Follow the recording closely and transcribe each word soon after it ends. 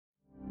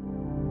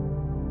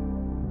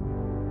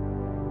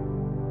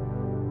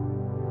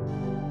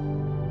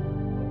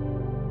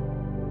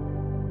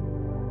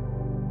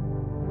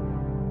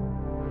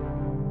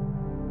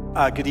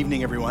Good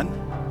evening, everyone.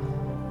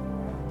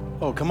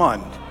 Oh, come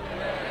on.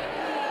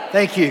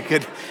 Thank you.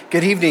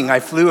 Good evening. I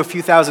flew a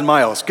few thousand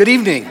miles. Good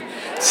evening.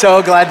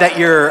 So glad that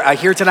you're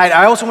here tonight.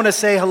 I also want to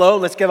say hello.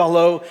 Let's give a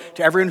hello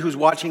to everyone who's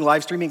watching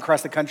live streaming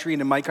across the country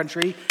and in my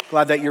country.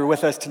 Glad that you're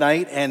with us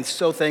tonight, and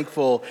so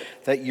thankful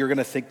that you're going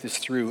to think this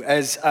through.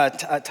 As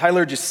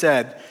Tyler just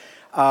said,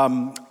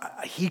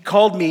 he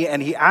called me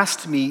and he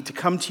asked me to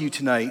come to you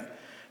tonight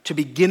to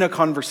begin a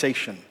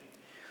conversation.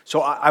 So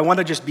I want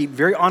to just be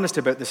very honest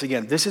about this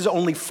again. This is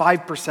only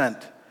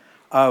 5%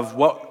 of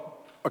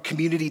what a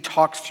community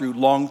talks through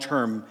long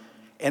term.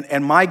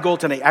 And my goal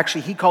tonight,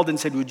 actually, he called and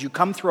said, would you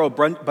come throw a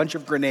bunch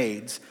of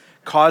grenades,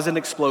 cause an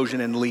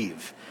explosion, and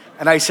leave?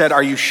 And I said,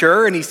 are you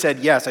sure? And he said,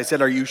 yes. I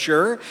said, are you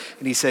sure?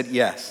 And he said,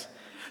 yes.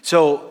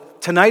 So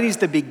tonight is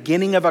the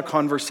beginning of a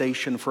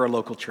conversation for a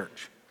local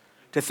church,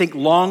 to think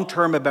long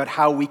term about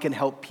how we can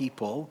help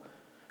people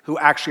who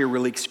actually are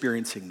really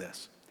experiencing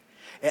this.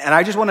 And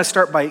I just want to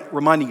start by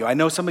reminding you, I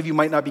know some of you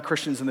might not be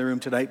Christians in the room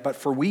tonight, but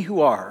for we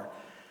who are,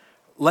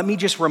 let me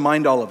just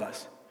remind all of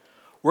us,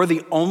 we're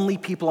the only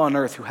people on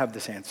earth who have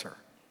this answer.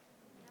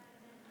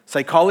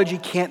 Psychology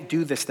can't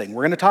do this thing.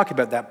 We're going to talk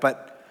about that,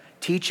 but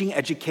teaching,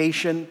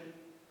 education,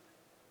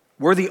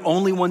 we're the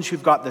only ones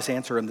who've got this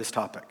answer in this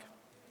topic.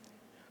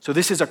 So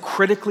this is a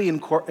critically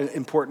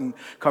important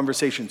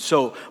conversation.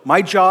 So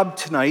my job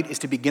tonight is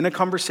to begin a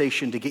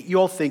conversation, to get you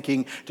all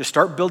thinking, to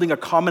start building a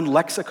common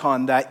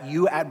lexicon that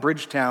you at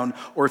Bridgetown,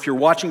 or if you're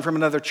watching from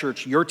another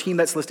church, your team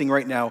that's listening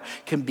right now,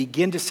 can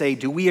begin to say,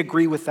 do we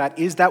agree with that?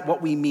 Is that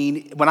what we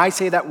mean? When I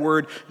say that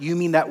word, you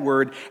mean that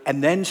word,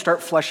 and then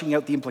start fleshing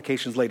out the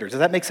implications later. Does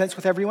that make sense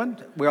with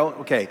everyone? Well,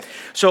 okay.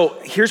 So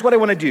here's what I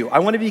want to do. I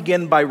want to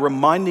begin by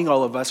reminding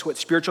all of us what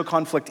spiritual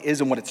conflict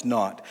is and what it's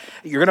not.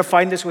 You're going to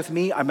find this with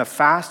me. I'm a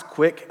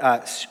quick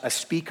a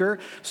speaker,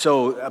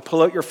 so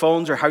pull out your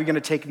phones or how you're going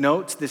to take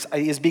notes. This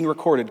is being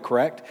recorded,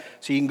 correct?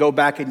 So you can go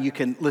back and you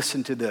can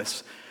listen to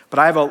this. But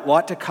I have a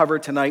lot to cover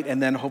tonight,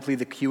 and then hopefully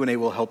the Q&A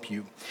will help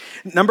you.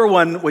 Number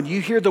one, when you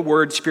hear the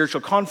word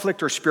spiritual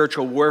conflict or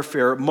spiritual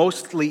warfare,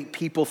 mostly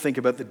people think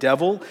about the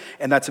devil,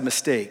 and that's a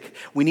mistake.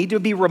 We need to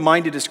be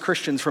reminded as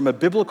Christians from a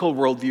biblical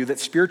worldview that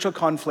spiritual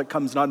conflict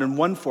comes not in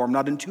one form,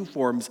 not in two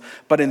forms,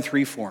 but in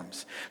three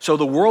forms. So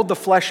the world, the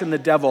flesh, and the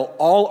devil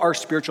all are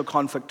spiritual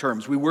conflict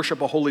terms. We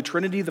worship a holy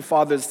trinity, the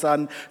Father, the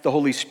Son, the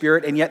Holy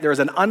Spirit, and yet there is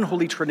an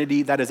unholy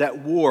trinity that is at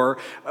war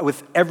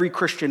with every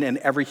Christian and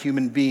every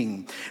human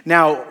being.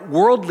 Now,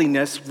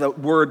 worldliness, the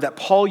word that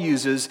Paul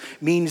uses,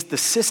 means the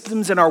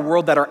systems in our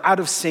world that are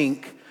out of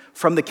sync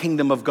from the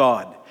kingdom of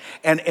God.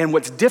 And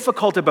what's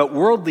difficult about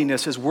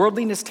worldliness is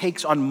worldliness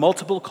takes on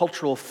multiple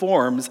cultural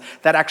forms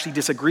that actually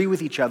disagree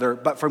with each other,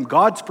 but from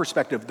God's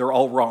perspective, they're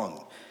all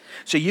wrong.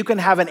 So you can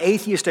have an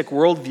atheistic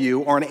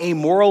worldview or an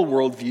amoral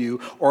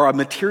worldview or a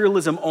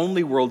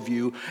materialism-only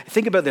worldview.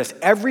 Think about this.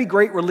 Every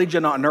great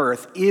religion on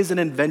earth is an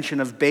invention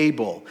of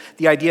Babel.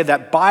 The idea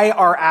that by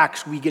our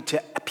acts we get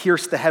to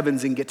pierce the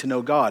heavens and get to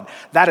know God.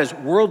 That is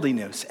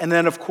worldliness. And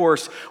then, of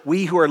course,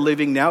 we who are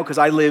living now, because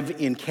I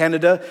live in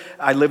Canada,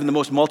 I live in the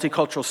most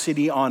multicultural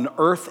city on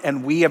earth,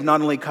 and we have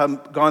not only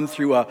gone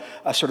through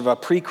a sort of a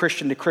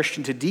pre-Christian to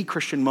Christian to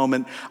de-Christian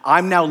moment,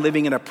 I'm now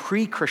living in a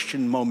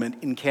pre-Christian moment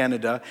in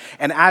Canada.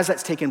 And as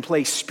that's taken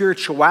place,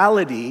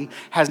 spirituality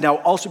has now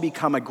also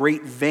become a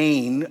great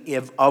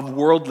vein of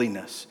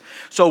worldliness.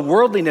 So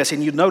worldliness,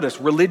 and you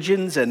notice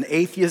religions and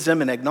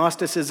atheism and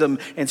agnosticism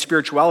and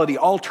spirituality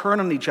all turn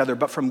on each other,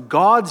 but from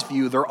God's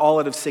view, they're all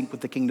out of sync with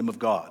the kingdom of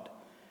God.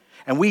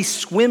 And we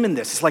swim in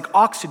this. It's like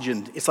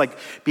oxygen. It's like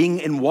being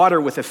in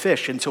water with a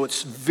fish. And so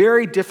it's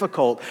very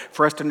difficult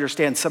for us to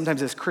understand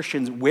sometimes as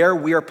Christians where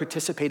we are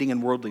participating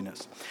in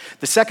worldliness.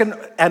 The second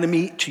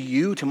enemy to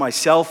you, to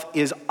myself,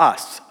 is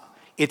us.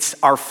 It's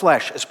our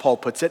flesh, as Paul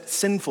puts it,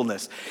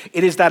 sinfulness.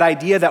 It is that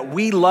idea that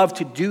we love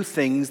to do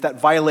things that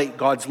violate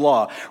God's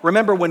law.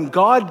 Remember, when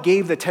God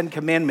gave the 10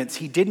 Commandments,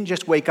 he didn't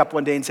just wake up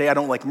one day and say, I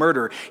don't like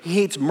murder. He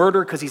hates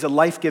murder because he's a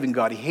life-giving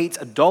God. He hates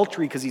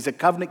adultery because he's a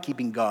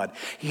covenant-keeping God.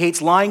 He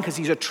hates lying because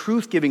he's a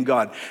truth-giving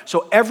God.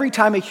 So every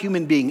time a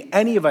human being,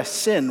 any of us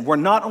sin, we're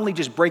not only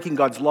just breaking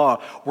God's law,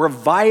 we're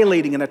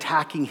violating and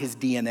attacking his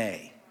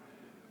DNA.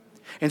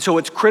 And so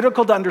it's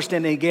critical to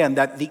understand again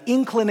that the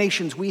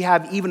inclinations we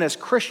have even as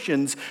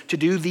Christians to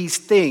do these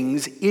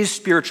things is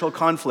spiritual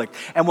conflict.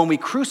 And when we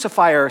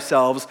crucify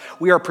ourselves,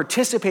 we are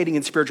participating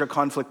in spiritual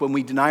conflict when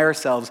we deny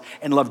ourselves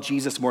and love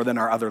Jesus more than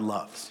our other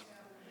loves.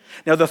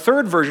 Now, the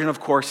third version, of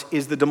course,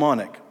 is the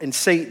demonic, and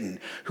Satan,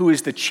 who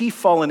is the chief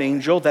fallen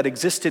angel that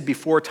existed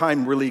before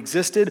time really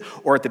existed,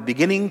 or at the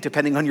beginning,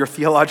 depending on your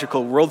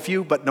theological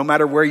worldview, but no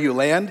matter where you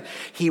land,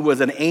 he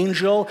was an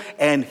angel,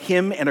 and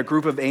him and a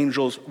group of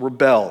angels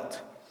rebelled.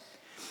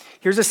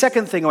 Here's a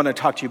second thing I want to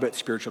talk to you about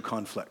spiritual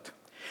conflict.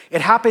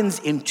 It happens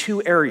in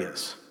two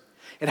areas.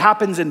 It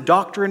happens in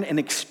doctrine and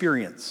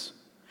experience.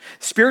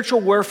 Spiritual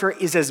warfare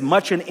is as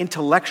much an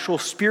intellectual,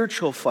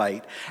 spiritual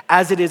fight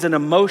as it is an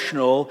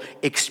emotional,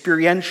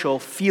 experiential,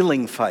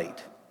 feeling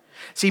fight.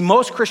 See,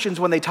 most Christians,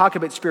 when they talk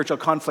about spiritual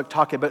conflict,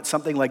 talk about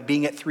something like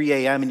being at 3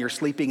 a.m. and you're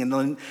sleeping and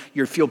then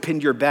you feel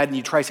pinned to your bed and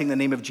you try saying the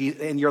name of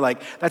Jesus and you're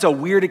like, that's a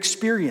weird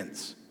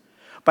experience.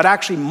 But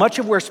actually, much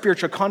of where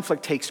spiritual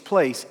conflict takes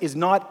place is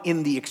not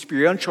in the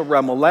experiential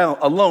realm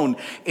alone.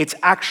 It's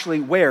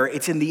actually where?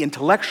 It's in the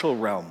intellectual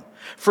realm.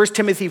 1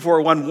 Timothy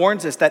 4:1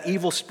 warns us that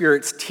evil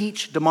spirits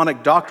teach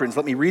demonic doctrines.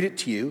 Let me read it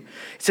to you.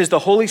 It says, the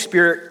Holy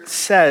Spirit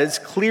says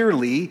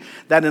clearly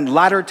that in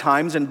latter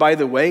times, and by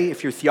the way,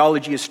 if your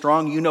theology is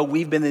strong, you know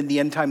we've been in the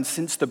end times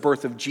since the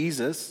birth of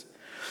Jesus.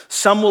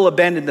 Some will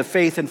abandon the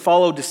faith and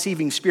follow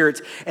deceiving spirits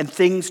and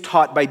things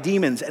taught by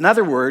demons. In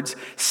other words,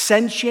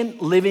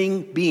 sentient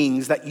living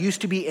beings that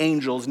used to be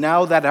angels,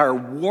 now that are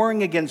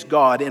warring against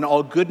God in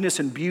all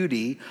goodness and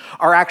beauty,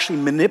 are actually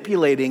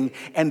manipulating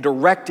and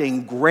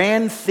directing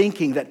grand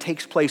thinking that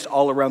takes place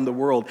all around the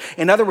world.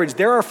 In other words,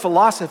 there are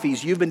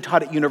philosophies you've been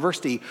taught at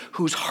university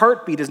whose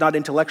heartbeat is not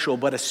intellectual,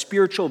 but a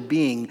spiritual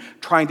being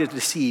trying to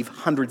deceive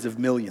hundreds of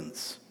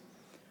millions.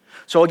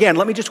 So again,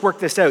 let me just work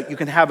this out. You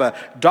can have a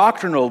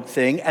doctrinal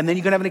thing, and then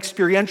you can have an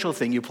experiential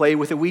thing. You play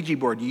with a Ouija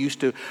board. You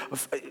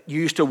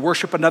used to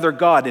worship another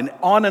god, and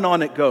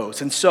on it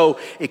goes. And so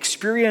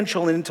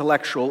experiential and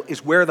intellectual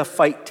is where the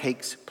fight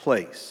takes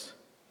place.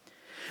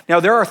 Now,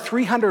 there are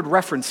 300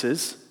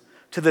 references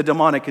to the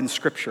demonic in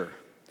Scripture.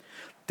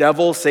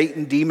 Devil,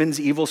 Satan, demons,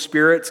 evil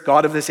spirits,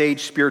 God of this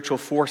age, spiritual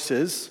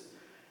forces.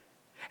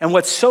 And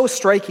what's so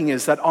striking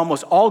is that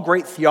almost all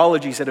great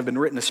theologies that have been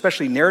written,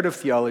 especially narrative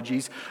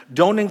theologies,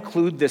 don't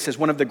include this as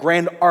one of the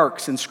grand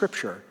arcs in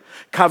Scripture.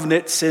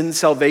 Covenant, sin,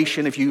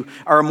 salvation. If you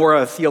are more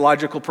a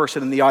theological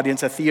person in the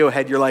audience, a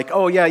theohead, you're like,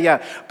 oh,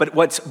 yeah. But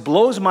what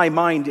blows my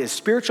mind is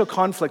spiritual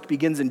conflict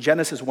begins in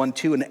Genesis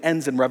 1:2 and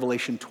ends in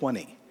Revelation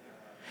 20.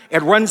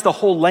 It runs the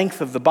whole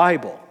length of the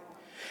Bible.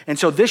 And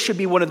so this should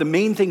be one of the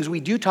main things we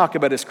do talk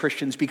about as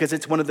Christians because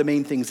it's one of the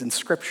main things in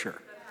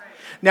Scripture.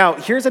 Now,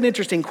 here's an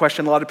interesting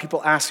question a lot of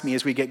people ask me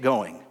as we get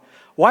going.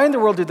 Why in the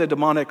world do the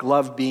demonic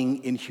love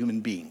being in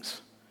human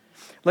beings?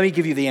 Let me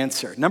give you the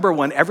answer. Number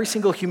one, every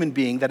single human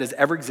being that has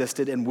ever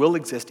existed and will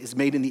exist is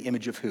made in the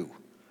image of who?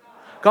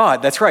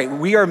 God, that's right.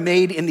 We are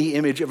made in the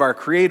image of our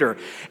Creator.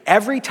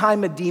 Every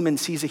time a demon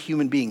sees a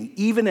human being,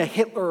 even a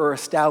Hitler or a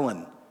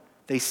Stalin,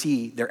 they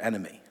see their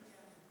enemy.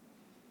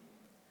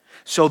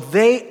 So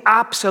they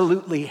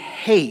absolutely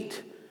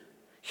hate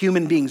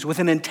human beings with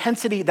an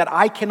intensity that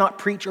I cannot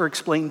preach or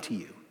explain to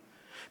you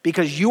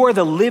because you are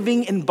the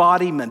living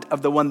embodiment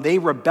of the one they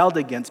rebelled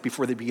against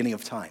before the beginning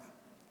of time.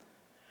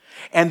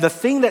 And the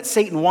thing that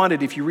Satan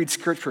wanted, if you read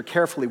Scripture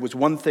carefully, was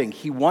one thing.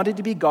 He wanted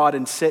to be God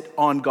and sit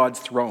on God's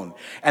throne.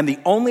 And the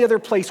only other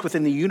place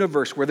within the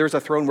universe where there's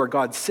a throne where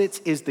God sits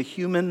is the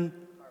human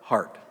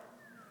heart.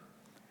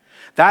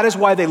 That is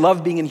why they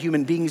love being in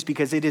human beings,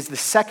 because it is the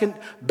second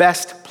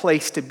best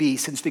place to be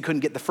since they couldn't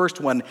get the first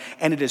one,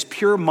 and it is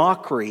pure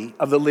mockery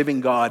of the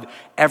living God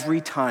every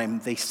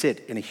time they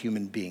sit in a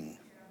human being.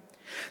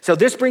 So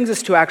this brings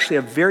us to actually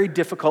a very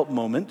difficult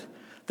moment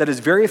that is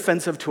very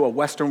offensive to a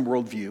Western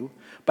worldview,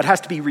 but has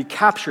to be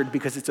recaptured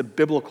because it's a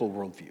biblical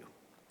worldview.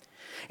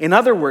 In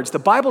other words, the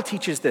Bible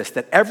teaches this,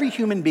 that every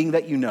human being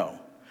that you know,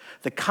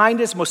 the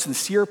kindest, most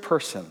sincere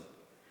person,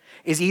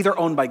 is either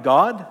owned by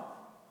God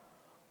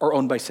or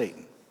owned by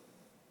Satan.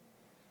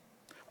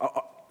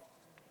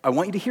 I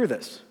want you to hear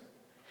this.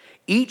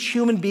 Each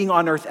human being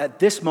on earth at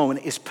this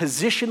moment is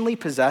positionally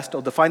possessed,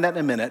 I'll define that in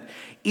a minute,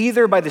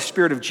 either by the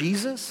Spirit of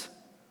Jesus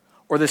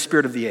or the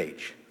spirit of the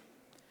age.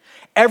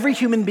 Every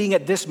human being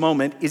at this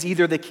moment is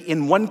either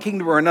in one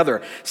kingdom or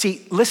another.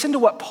 See, listen to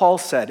what Paul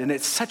said, and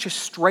it's such a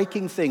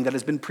striking thing that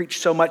has been preached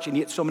so much, and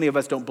yet so many of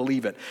us don't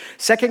believe it.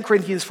 2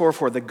 Corinthians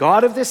 4:4, the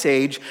God of this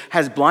age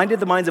has blinded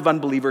the minds of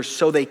unbelievers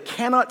so they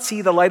cannot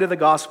see the light of the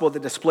gospel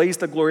that displays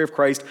the glory of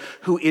Christ,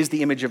 who is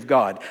the image of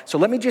God. So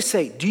let me just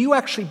say, do you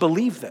actually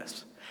believe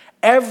this?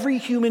 Every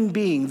human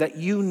being that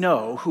you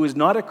know who is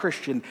not a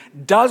Christian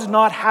does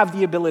not have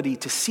the ability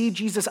to see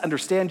Jesus,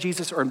 understand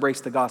Jesus, or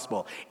embrace the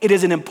gospel. It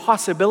is an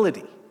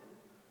impossibility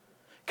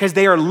because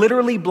they are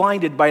literally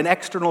blinded by an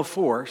external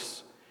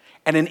force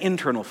and an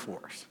internal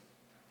force.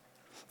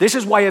 This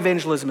is why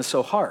evangelism is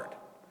so hard.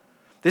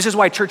 This is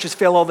why churches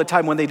fail all the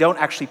time when they don't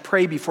actually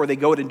pray before they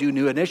go out and do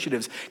new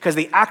initiatives, because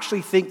they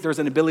actually think there's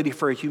an ability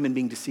for a human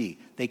being to see.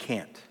 They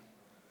can't.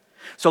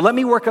 So let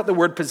me work out the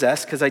word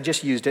possess, because I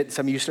just used it.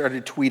 Some of you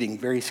started tweeting,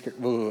 very scared.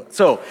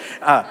 So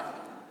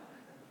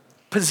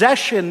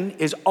possession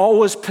is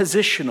always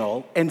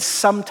positional and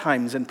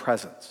sometimes in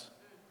presence.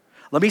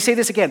 Let me say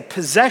this again.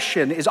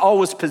 Possession is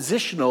always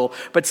positional,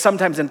 but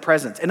sometimes in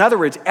presence. In other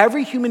words,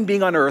 every human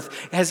being on earth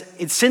has,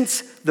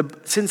 since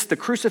the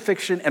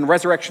crucifixion and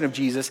resurrection of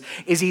Jesus,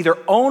 is either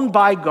owned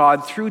by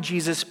God through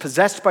Jesus,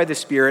 possessed by the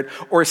Spirit,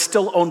 or is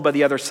still owned by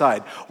the other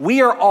side. We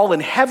are all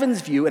in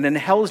heaven's view and in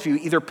hell's view,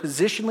 either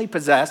positionally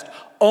possessed,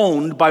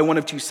 owned by one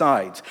of two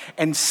sides.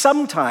 And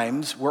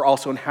sometimes we're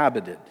also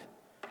inhabited.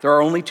 There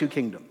are only two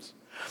kingdoms.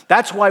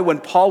 That's why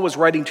when Paul was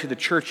writing to the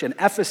church in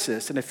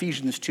Ephesus in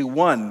Ephesians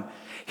 2:1,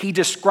 he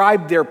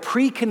described their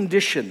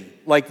precondition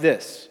like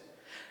this.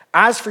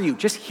 As for you,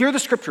 just hear the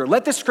scripture.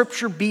 Let the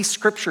scripture be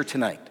scripture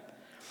tonight.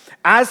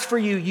 As for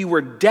you, you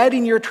were dead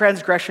in your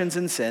transgressions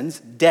and sins,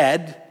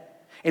 dead,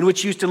 in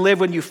which you used to live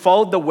when you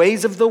followed the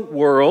ways of the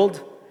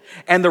world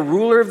and the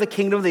ruler of the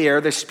kingdom of the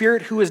air, the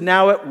spirit who is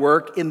now at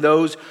work in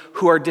those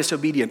who are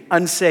disobedient,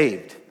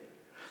 unsaved.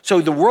 So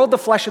the world, the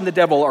flesh, and the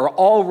devil are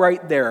all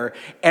right there.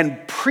 And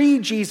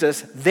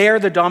pre-Jesus, they're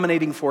the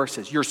dominating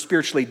forces. You're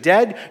spiritually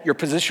dead, you're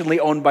positionally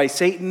owned by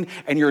Satan,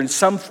 and you're in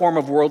some form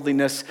of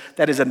worldliness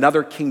that is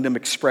another kingdom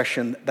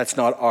expression that's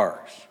not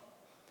ours.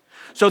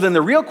 So then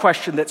the real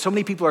question that so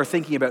many people are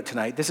thinking about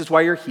tonight, this is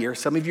why you're here,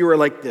 some of you are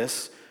like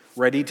this,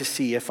 ready to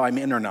see if I'm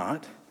in or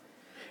not,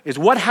 is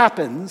what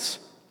happens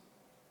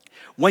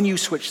when you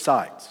switch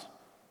sides?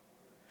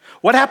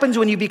 What happens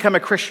when you become a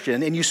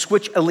Christian and you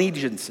switch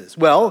allegiances?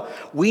 Well,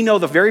 we know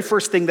the very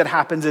first thing that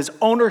happens is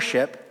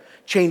ownership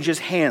changes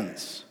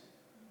hands.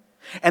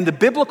 And the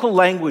biblical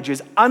language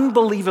is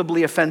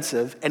unbelievably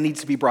offensive and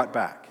needs to be brought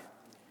back.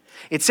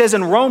 It says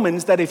in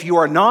Romans that if you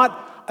are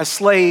not a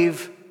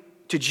slave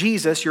to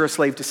Jesus, you're a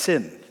slave to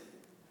sin.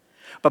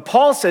 But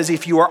Paul says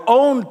if you are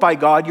owned by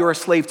God, you're a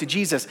slave to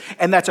Jesus.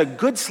 And that's a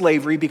good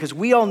slavery because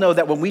we all know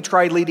that when we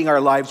try leading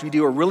our lives, we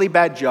do a really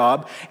bad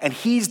job and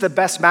he's the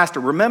best master.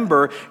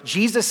 Remember,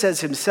 Jesus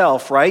says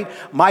himself, right?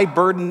 My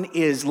burden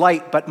is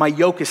light, but my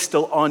yoke is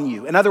still on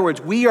you. In other words,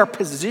 we are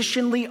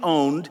positionally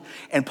owned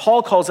and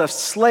Paul calls us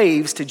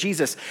slaves to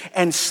Jesus.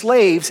 And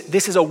slaves,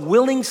 this is a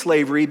willing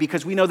slavery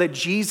because we know that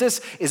Jesus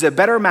is a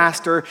better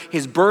master,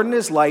 his burden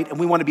is light, and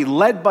we want to be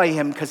led by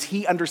him because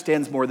he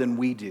understands more than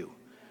we do.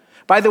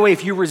 By the way,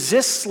 if you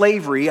resist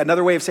slavery,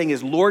 another way of saying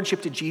is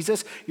lordship to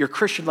Jesus, your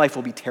Christian life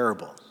will be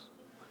terrible.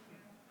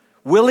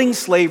 Willing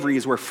slavery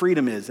is where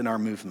freedom is in our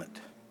movement.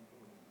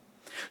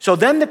 So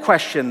then the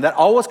question that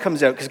always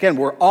comes out, because again,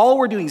 all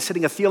we're doing is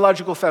setting a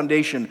theological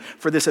foundation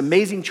for this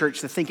amazing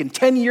church to think in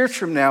 10 years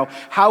from now,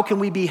 how can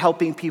we be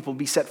helping people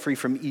be set free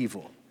from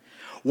evil?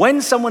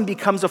 When someone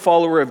becomes a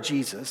follower of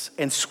Jesus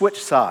and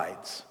switch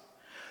sides,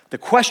 the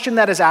question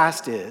that is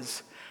asked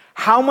is,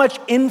 how much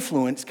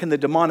influence can the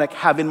demonic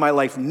have in my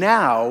life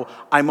now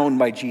I'm owned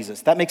by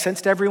Jesus? That makes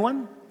sense to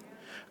everyone?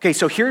 Okay,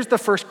 so here's the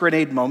first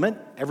grenade moment.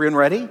 Everyone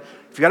ready?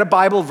 If you got a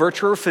Bible,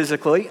 virtual or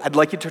physically, I'd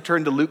like you to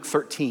turn to Luke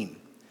 13.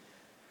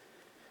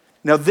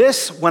 Now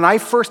this, when I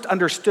first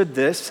understood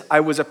this,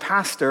 I was a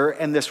pastor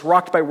and this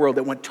rocked my world.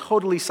 It went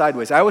totally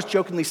sideways. I always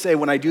jokingly say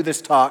when I do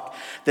this talk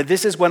that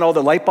this is when all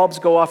the light bulbs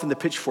go off and the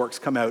pitchforks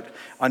come out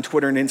on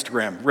Twitter and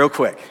Instagram real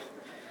quick.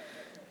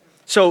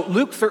 So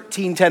Luke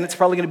 13:10, it's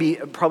probably going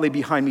to be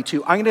behind me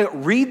too. I'm going to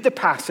read the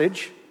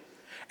passage,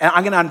 and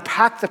I'm going to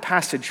unpack the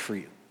passage for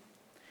you.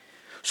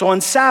 So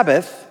on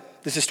Sabbath,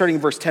 this is starting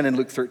in verse 10 in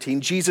Luke 13,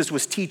 Jesus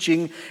was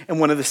teaching in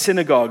one of the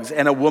synagogues,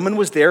 and a woman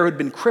was there who had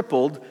been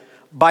crippled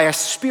by a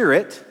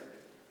spirit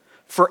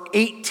for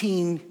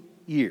 18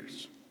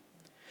 years.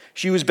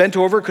 She was bent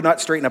over, could not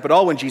straighten up at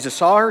all. When Jesus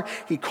saw her,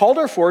 he called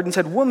her forward and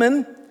said,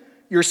 "Woman,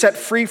 you're set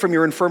free from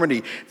your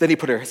infirmity." Then he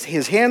put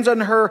his hands on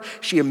her.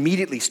 She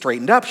immediately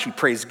straightened up. She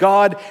praised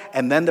God.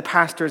 And then the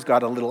pastors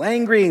got a little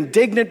angry,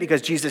 indignant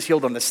because Jesus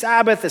healed on the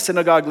Sabbath. The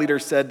synagogue leader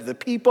said to the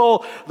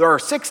people, "There are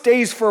 6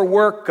 days for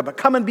work, but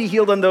come and be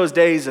healed on those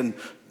days and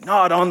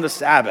not on the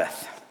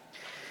Sabbath."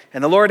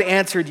 And the Lord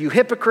answered, "You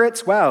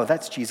hypocrites." Wow,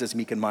 that's Jesus,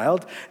 meek and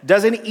mild.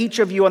 "Doesn't each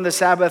of you on the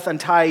Sabbath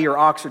untie your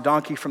ox or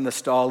donkey from the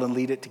stall and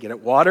lead it to get it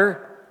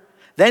water?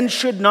 Then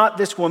should not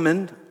this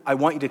woman," I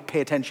want you to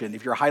pay attention.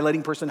 If you're a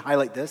highlighting person,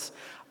 highlight this.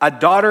 "A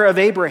daughter of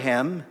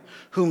Abraham,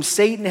 whom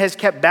Satan has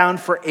kept bound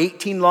for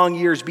 18 long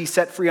years, be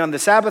set free on the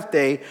Sabbath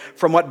day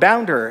from what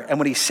bound her?" And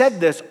when he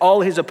said this,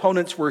 all his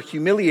opponents were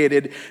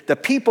humiliated. The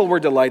people were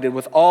delighted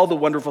with all the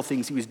wonderful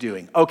things he was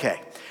doing. Okay,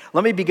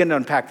 let me begin to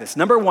unpack this.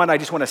 Number one, I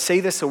just want to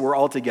say this so we're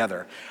all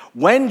together.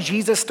 When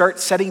Jesus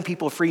starts setting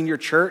people free in your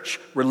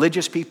church,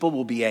 religious people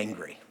will be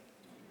angry.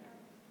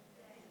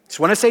 Just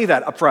want to say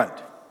that up front.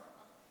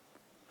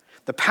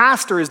 The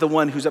pastor is the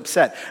one who's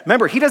upset.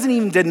 Remember, he doesn't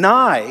even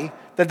deny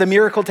that the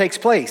miracle takes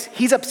place.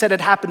 He's upset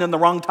it happened in the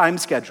wrong time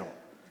schedule.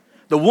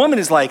 The woman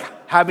is like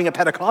having a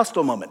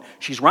Pentecostal moment.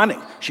 She's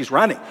running, she's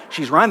running,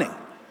 she's running.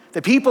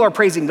 The people are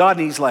praising God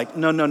and he's like,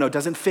 no,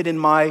 doesn't fit in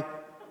my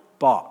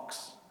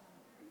box.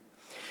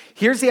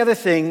 Here's the other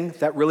thing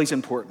that really is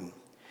important.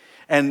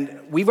 And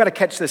we've got to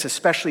catch this,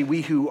 especially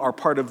we who are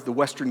part of the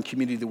Western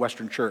community, the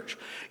Western church.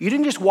 You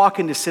didn't just walk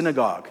into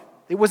synagogue.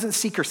 It wasn't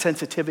seeker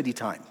sensitivity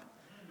time.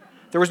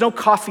 There was no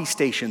coffee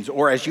stations,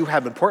 or as you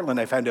have in Portland,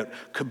 I found out,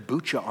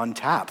 kombucha on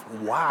tap.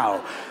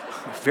 Wow.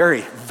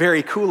 Very,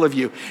 very cool of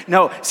you.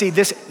 No, see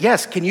this,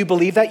 yes, can you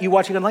believe that? You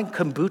watching online?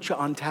 Kombucha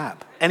on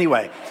tap.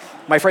 Anyway,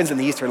 my friends in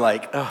the East are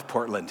like, oh,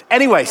 Portland.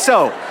 Anyway,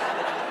 so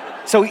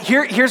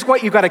here's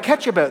what you got to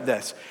catch about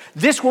this.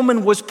 This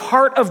woman was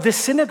part of this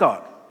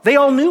synagogue. They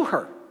all knew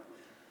her.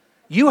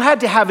 You had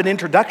to have an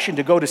introduction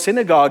to go to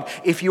synagogue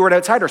if you were an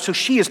outsider. So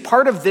she is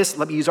part of this,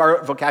 let me use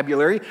our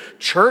vocabulary,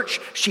 church.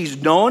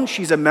 She's known,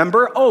 she's a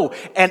member. Oh,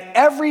 and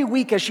every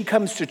week as she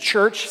comes to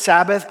church,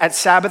 at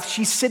Sabbath,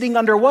 she's sitting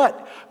under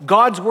what?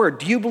 God's word.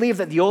 Do you believe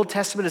that the Old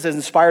Testament is as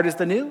inspired as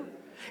the New?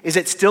 Is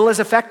it still as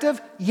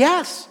effective?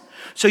 Yes.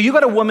 So you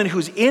got a woman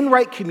who's in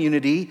right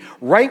community,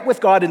 right with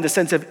God in the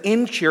sense of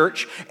in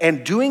church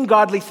and doing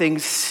godly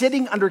things,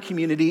 sitting under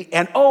community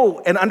and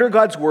under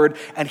God's word.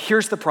 And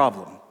here's the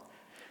problem.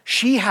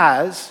 She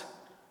has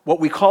what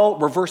we call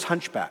reverse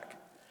hunchback.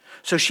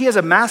 So she has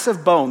a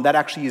massive bone that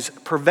actually is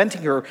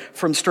preventing her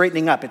from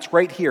straightening up. It's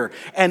right here.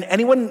 And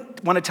anyone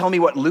want to tell me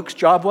what Luke's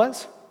job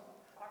was?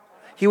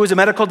 He was a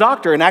medical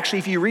doctor. And actually,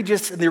 if you read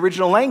just in the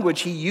original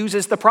language, he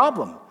uses the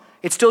problem.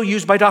 It's still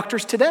used by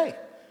doctors today.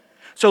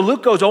 So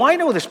Luke goes, I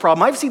know this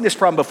problem. I've seen this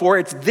problem before.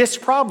 It's this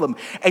problem.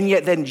 And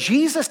yet then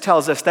Jesus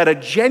tells us that a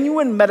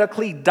genuine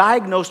medically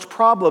diagnosed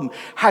problem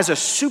has a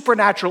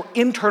supernatural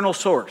internal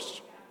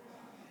source.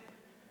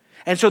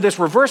 And so this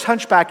reverse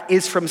hunchback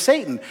is from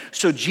Satan.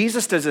 So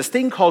Jesus does this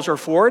thing, calls her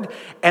forward,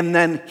 and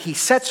then he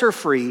sets her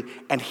free.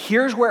 And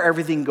here's where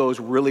everything goes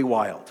really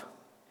wild.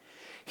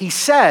 He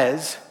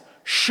says,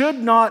 should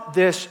not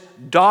this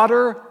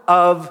daughter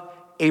of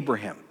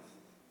Abraham?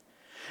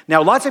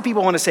 Now, lots of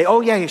people want to say,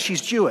 yeah,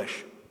 she's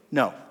Jewish.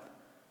 No,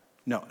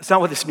 that's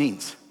not what this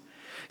means.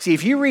 See,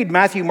 if you read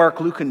Matthew,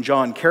 Mark, Luke, and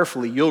John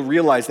carefully, you'll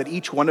realize that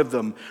each one of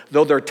them,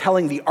 though they're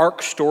telling the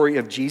arc story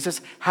of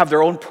Jesus, have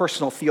their own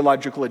personal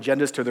theological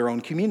agendas to their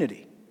own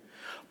community.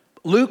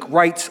 Luke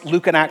writes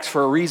Luke and Acts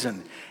for a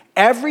reason.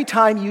 Every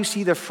time you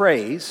see the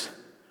phrase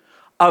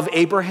of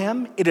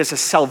Abraham, it is a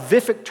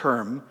salvific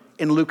term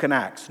in Luke and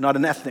Acts, not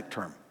an ethnic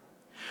term.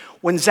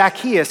 When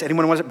Zacchaeus,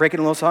 anyone was breaking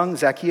a little song?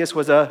 Zacchaeus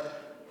was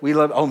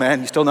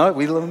you still know it?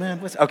 We love a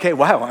man. Okay,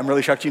 wow, I'm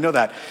really shocked you know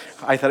that.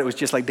 I thought it was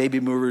just like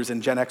baby movers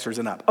and Gen Xers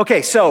and up.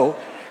 Okay, so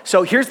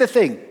here's the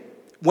thing.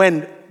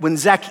 When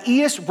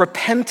Zacchaeus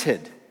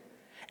repented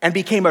and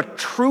became a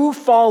true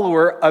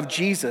follower of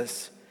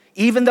Jesus,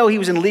 even though he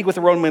was in league with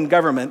the Roman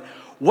government,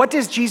 what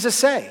does Jesus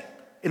say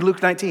in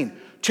Luke 19?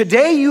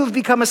 Today you have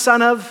become a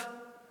son of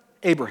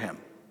Abraham.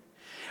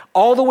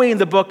 All the way in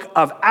the book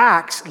of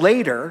Acts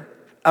later,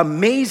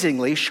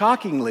 amazingly,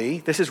 shockingly,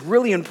 this is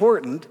really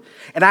important,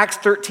 in Acts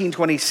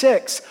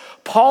 13:26,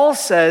 Paul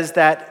says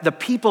that the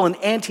people in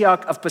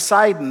Antioch of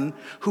Pisidian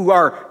who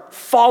are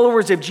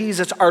followers of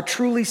Jesus are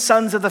truly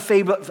sons of the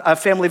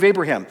family of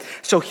Abraham.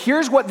 So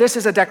here's what this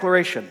is a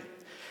declaration.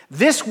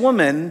 This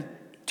woman,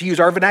 to use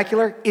our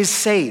vernacular, is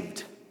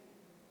saved.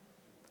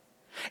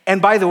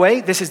 And by the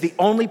way, this is the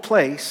only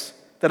place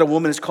that a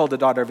woman is called a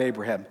daughter of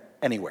Abraham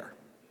anywhere.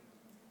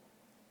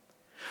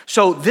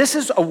 So this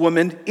is a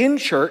woman in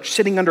church,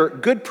 sitting under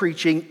good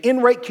preaching, in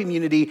right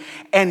community,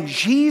 and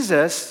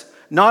Jesus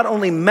not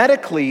only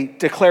medically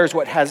declares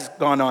what has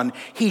gone on,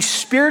 he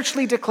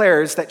spiritually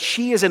declares that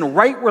she is in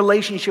right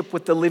relationship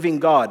with the living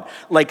God,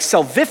 like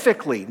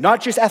salvifically,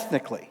 not just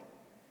ethnically.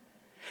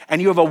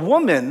 And you have a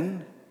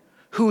woman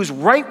who's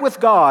right with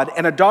God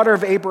and a daughter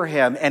of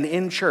Abraham and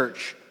in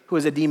church who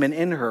has a demon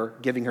in her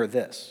giving her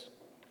this.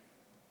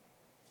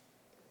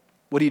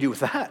 What do you do with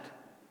that?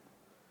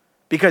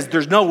 Because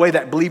there's no way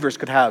that believers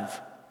could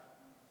have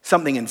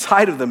something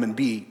inside of them and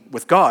be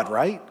with God,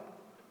 right?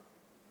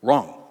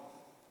 Wrong.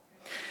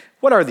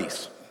 What are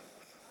these?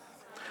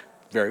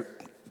 Very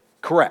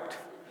correct.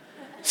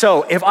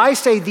 So if I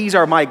say these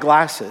are my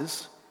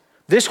glasses,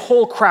 this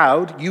whole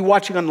crowd, you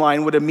watching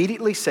online, would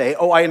immediately say,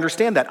 I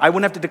understand that. I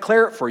wouldn't have to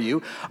declare it for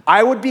you.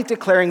 I would be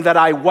declaring that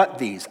I what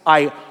these?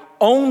 I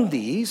own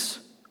these,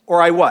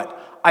 or I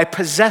what? I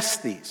possess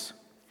these.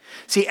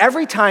 See,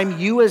 every time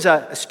you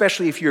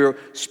especially if you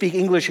speak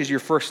English as your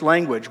first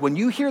language, when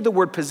you hear the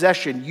word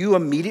possession, you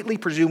immediately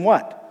presume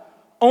what?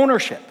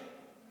 Ownership.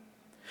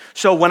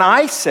 So when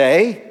I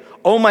say,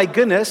 oh my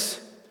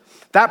goodness,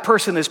 that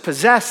person is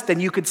possessed,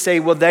 then you could say,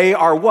 well, they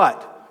are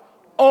what?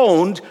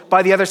 Owned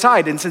by the other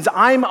side. And since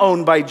I'm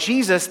owned by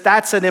Jesus,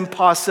 that's an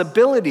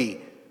impossibility.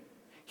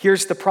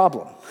 Here's the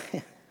problem.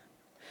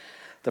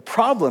 The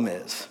problem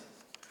is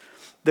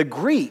the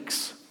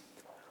Greeks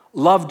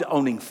loved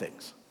owning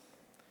things.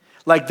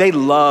 Like they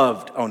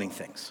loved owning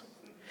things.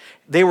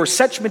 They were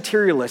such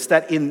materialists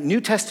that in New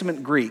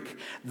Testament Greek,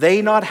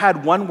 they not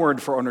had one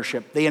word for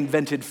ownership, they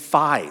invented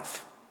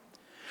 5.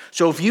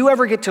 So if you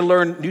ever get to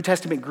learn New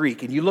Testament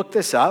Greek and you look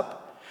this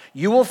up,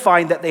 you will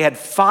find that they had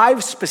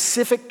 5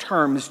 specific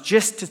terms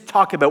just to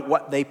talk about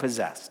what they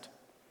possessed.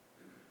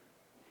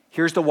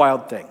 Here's the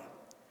wild thing.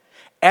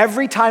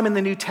 Every time in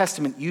the New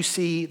Testament you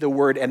see the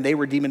word and they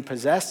were demon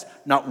possessed,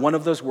 not one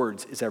of those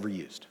words is ever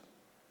used.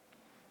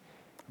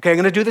 Okay, I'm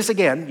going to do this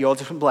again. You all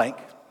just went blank.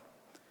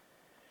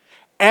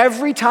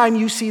 Every time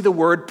you see the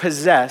word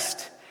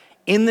possessed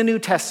in the New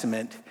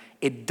Testament,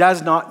 it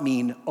does not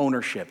mean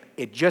ownership.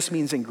 It just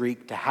means in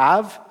Greek to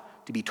have,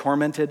 to be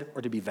tormented,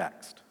 or to be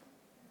vexed.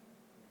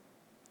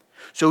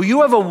 So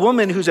you have a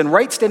woman who's in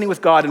right standing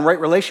with God, in right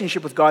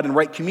relationship with God, in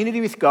right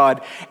community with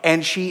God,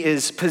 and she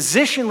is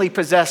positionally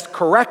possessed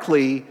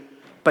correctly,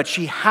 but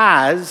she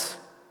has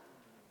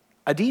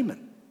a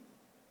demon.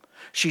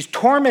 She's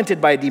tormented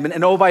by a demon,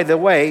 and by the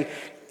way,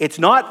 it's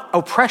not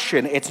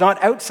oppression, it's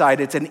not outside,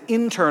 it's an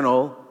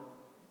internal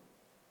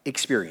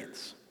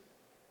experience.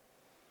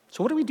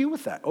 So what do we do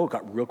with that? It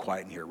got real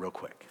quiet in here real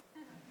quick.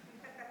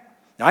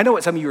 Now, I know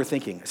what some of you are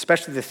thinking,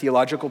 especially the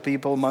theological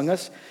people among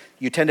us.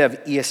 You tend to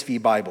have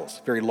ESV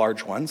Bibles, very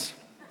large ones.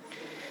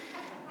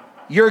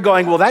 You're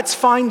going, well, that's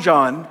fine,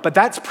 John, but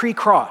that's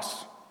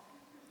pre-cross.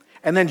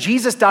 And then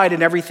Jesus died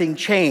and everything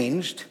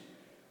changed,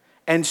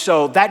 and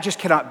so that just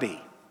cannot be.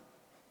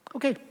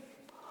 Okay,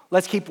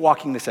 let's keep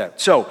walking this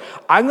out. So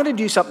I'm going to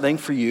do something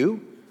for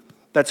you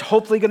that's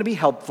hopefully going to be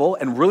helpful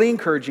and really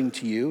encouraging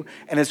to you,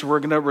 and as we're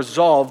going to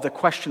resolve the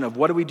question of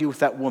what do we do with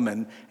that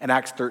woman in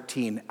Acts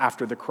 13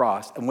 after the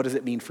cross, and what does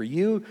it mean for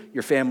you,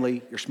 your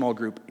family, your small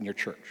group, and your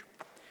church.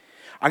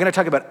 I'm going to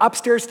talk about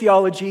upstairs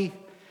theology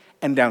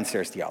and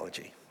downstairs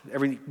theology.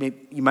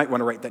 You might want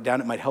to write that down.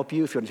 It might help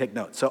you if you want to take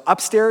notes. So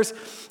upstairs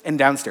and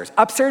downstairs.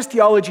 Upstairs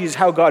theology is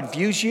how God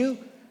views you,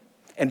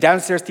 and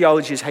downstairs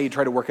theology is how you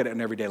try to work at it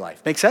in everyday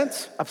life. Make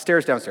sense?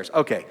 Upstairs, downstairs.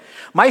 Okay.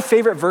 My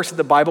favorite verse of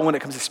the Bible when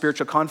it comes to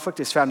spiritual conflict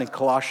is found in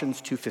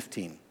Colossians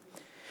 2:15.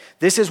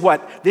 This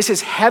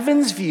is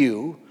heaven's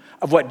view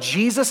of what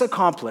Jesus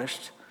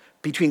accomplished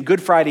between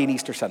Good Friday and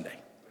Easter Sunday.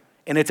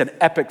 And it's an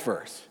epic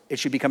verse. It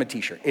should become a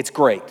t-shirt. It's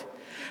great.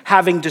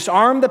 Having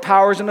disarmed the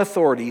powers and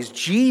authorities,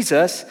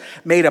 Jesus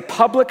made a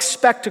public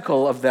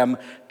spectacle of them,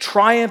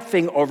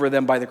 triumphing over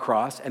them by the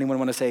cross. Anyone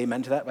want to say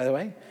amen to that, by the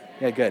way?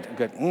 Yeah, good.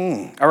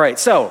 All right,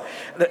 so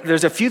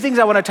there's a few things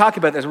I want to talk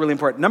about that's really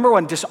important. Number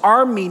one,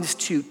 disarm means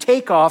to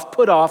take off,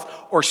 put off,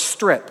 or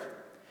strip.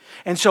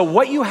 And so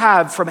what you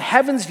have from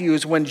heaven's view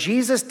is when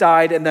Jesus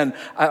died and then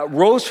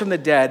rose from the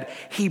dead,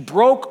 he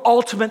broke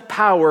ultimate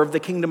power of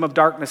the kingdom of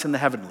darkness in the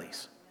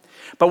heavenlies.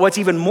 But what's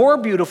even more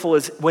beautiful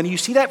is when you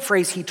see that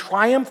phrase, he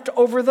triumphed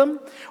over them.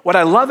 What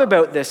I love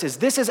about this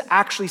is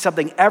actually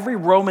something every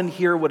Roman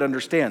here would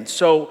understand.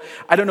 So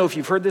I don't know if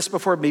you've heard this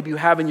before, maybe you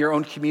have in your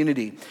own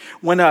community.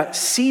 When a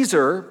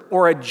Caesar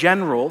or a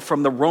general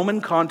from the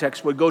Roman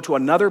context would go to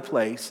another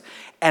place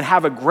and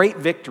have a great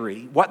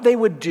victory, what they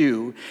would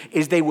do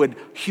is they would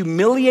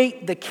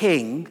humiliate the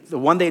king, the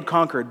one they had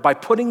conquered, by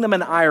putting them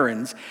in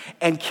irons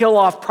and kill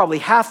off probably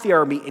half the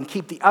army and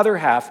keep the other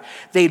half.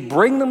 They'd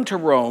bring them to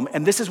Rome,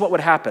 and this is what would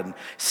happen.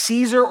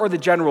 Caesar or the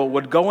general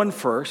would go in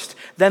first,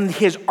 then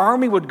his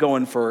army would go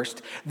in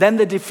first, then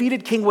the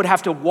defeated king would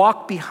have to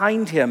walk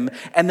behind him,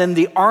 and then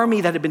the army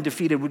that had been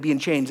defeated would be in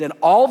chains, and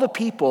all the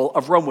people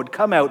of Rome would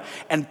come out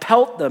and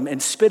pelt them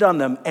and spit on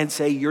them and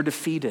say, "You're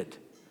defeated."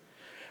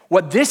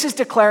 What this is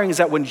declaring is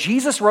that when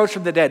Jesus rose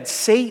from the dead,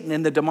 Satan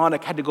and the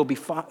demonic had to go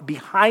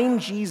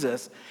behind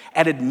Jesus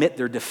and admit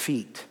their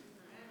defeat.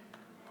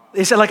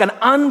 They said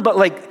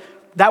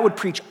that would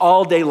preach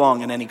all day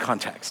long in any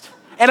context.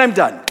 And I'm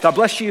done. God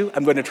bless you.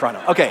 I'm going to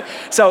Toronto. Okay,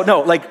 so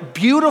no,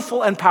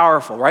 beautiful and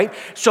powerful, right?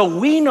 So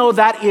we know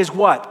that is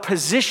what?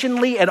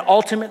 Positionally and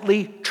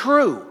ultimately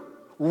true.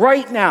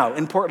 Right now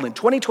in Portland,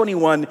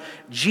 2021,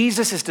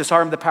 Jesus has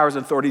disarmed the powers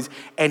and authorities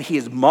and he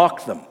has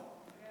mocked them.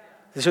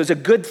 So it's a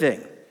good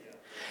thing.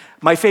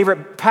 My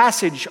favorite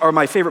passage or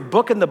my favorite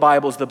book in the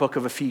Bible is the book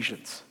of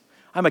Ephesians.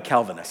 I'm a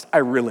Calvinist. I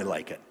really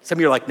like it. Some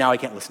of you are like, now I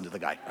can't listen to the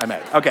guy. I'm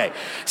out. Okay,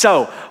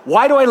 so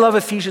why do I love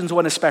Ephesians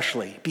 1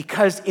 especially?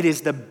 Because it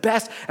is the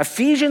best.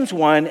 Ephesians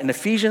 1 and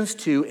Ephesians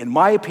 2, in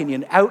my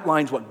opinion,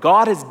 outlines what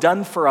God has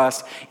done for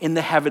us in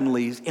the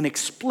heavenlies in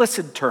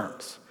explicit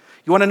terms.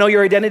 You want to know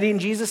your identity in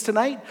Jesus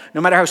tonight?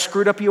 No matter how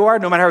screwed up you are,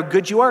 no matter how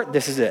good you are,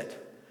 this is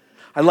it.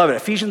 I love it.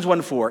 Ephesians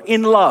 1:4,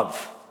 in love,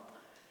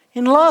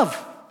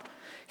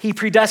 he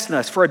predestined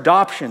us for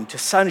adoption to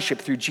sonship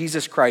through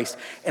Jesus Christ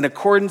in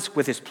accordance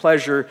with his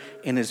pleasure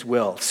in his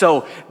will.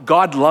 So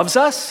God loves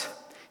us.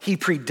 He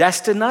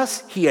predestined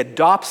us. He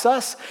adopts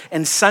us.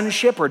 And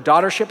sonship or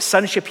daughtership,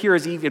 sonship here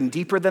is even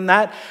deeper than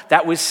that.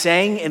 That was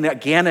saying, in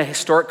again, a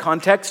historic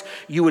context,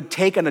 you would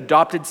take an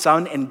adopted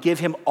son and give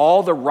him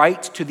all the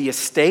rights to the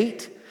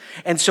estate.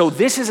 And so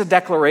this is a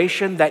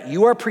declaration that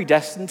you are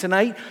predestined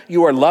tonight,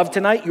 you are loved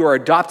tonight, you are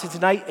adopted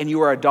tonight, and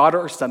you are a daughter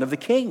or son of the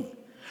king.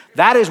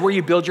 That is where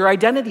you build your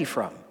identity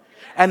from.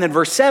 And then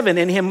verse 7,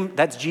 in him,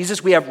 that's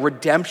Jesus, we have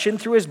redemption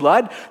through his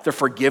blood, the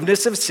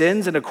forgiveness of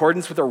sins in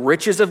accordance with the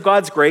riches of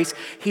God's grace.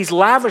 He's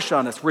lavished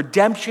on us.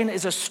 Redemption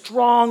is a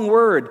strong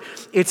word.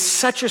 It's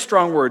such a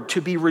strong word. To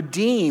be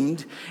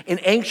redeemed in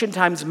ancient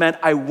times meant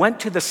I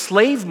went to the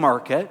slave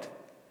market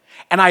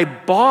and I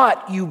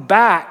bought you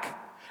back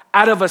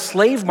out of a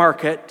slave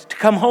market to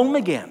come home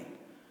again.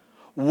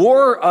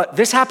 War,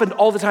 this happened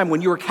all the time.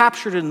 When you were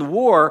captured in the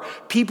war,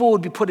 people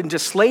would be put into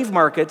slave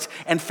markets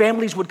and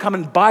families would come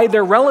and buy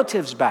their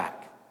relatives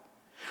back.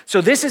 So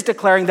this is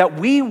declaring that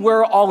we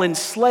were all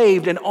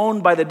enslaved and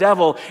owned by the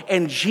devil,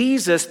 and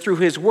Jesus, through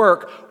his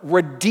work,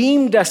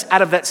 redeemed us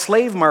out of that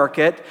slave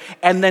market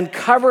and then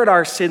covered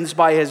our sins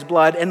by his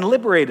blood and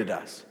liberated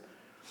us.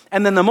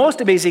 And then the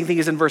most amazing thing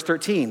is in verse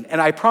 13, and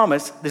I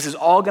promise this is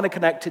all going to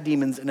connect to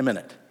demons in a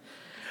minute.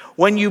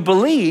 When you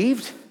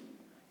believed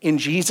in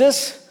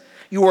Jesus,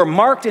 You are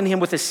marked in him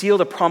with a seal,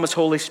 the promised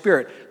Holy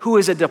Spirit, who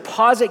is a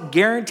deposit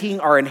guaranteeing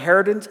our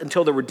inheritance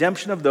until the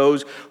redemption of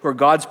those who are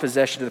God's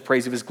possession to the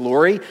praise of his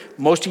glory.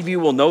 Most of you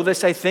will know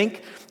this, I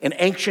think. In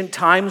ancient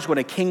times, when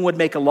a king would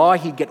make a law,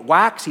 he'd get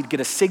wax, he'd get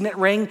a signet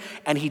ring,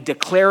 and he'd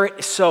declare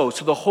it so.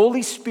 So the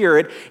Holy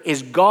Spirit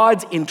is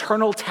God's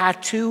internal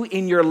tattoo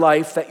in your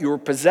life that you are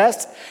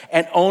possessed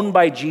and owned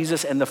by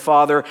Jesus and the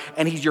Father,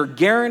 and he's your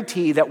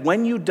guarantee that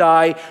when you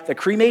die, the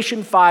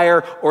cremation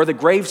fire or the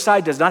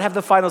graveside does not have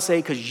the final say,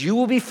 because you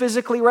will be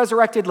physically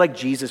resurrected like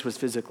Jesus was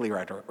physically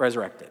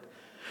resurrected.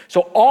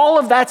 So all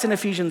of that's in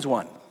Ephesians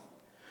 1.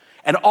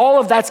 And all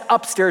of that's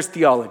upstairs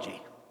theology.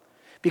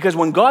 Because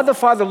when God the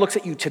Father looks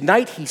at you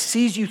tonight, he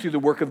sees you through the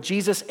work of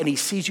Jesus, and he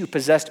sees you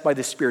possessed by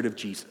the Spirit of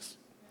Jesus.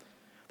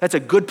 That's a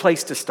good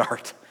place to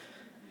start.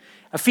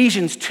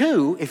 Ephesians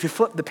 2, if you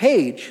flip the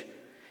page,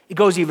 it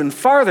goes even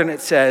farther, and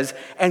it says,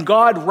 and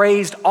God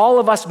raised all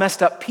of us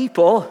messed up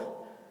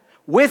people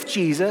with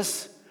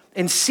Jesus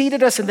and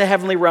seated us in the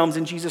heavenly realms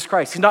in Jesus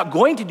Christ. He's not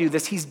going to do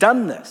this, he's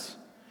done this.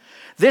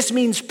 This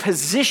means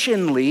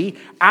positionally,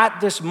 at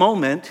this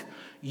moment,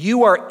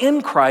 you are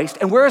in Christ.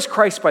 And where is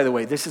Christ, by the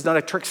way? This is not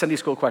a trick Sunday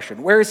school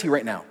question. Where is he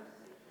right now?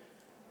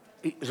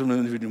 I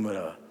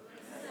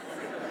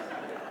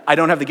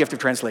don't have the gift of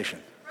translation.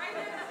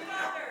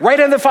 Right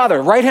hand of the Father,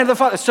 right hand of the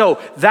Father.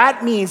 So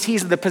that means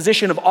he's in the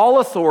position of all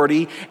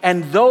authority.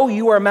 And though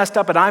you are messed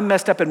up and I'm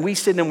messed up and we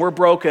sin and we're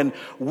broken,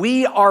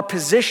 we are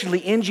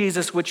positionally in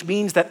Jesus, which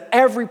means that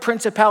every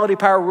principality,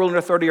 power, rule, and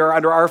authority are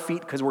under our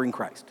feet because we're in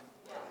Christ.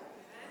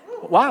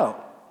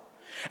 Wow.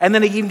 And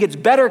then it even gets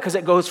better because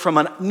it goes from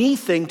a me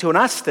thing to an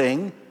us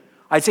thing.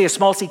 I'd say a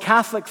small c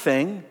Catholic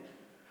thing,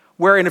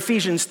 where in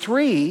Ephesians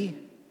 3,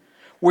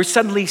 we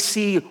suddenly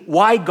see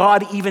why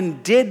God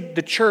even did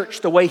the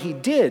church the way he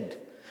did.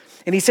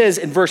 And he says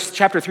in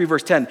chapter 3,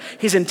 verse 10,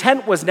 his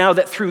intent was now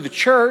that through the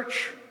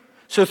church,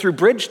 so through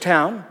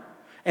Bridgetown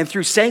and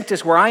through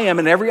Sanctus, where I am,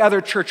 and every other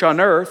church on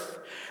earth,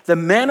 the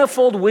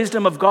manifold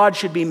wisdom of God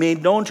should be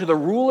made known to the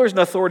rulers and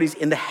authorities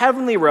in the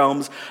heavenly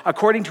realms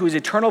according to his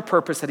eternal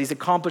purpose that he's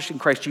accomplished in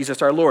Christ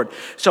Jesus our Lord.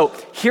 So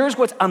here's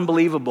what's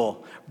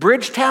unbelievable.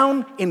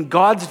 Bridgetown, in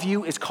God's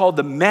view, is called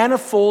the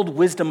manifold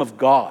wisdom of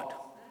God.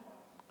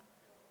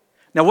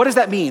 Now, what does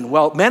that mean?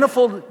 Well,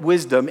 manifold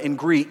wisdom in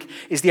Greek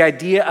is the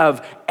idea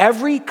of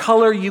every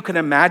color you can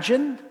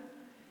imagine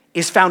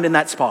is found in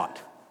that spot.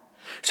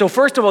 So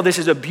first of all, this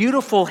is a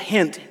beautiful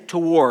hint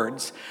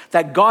towards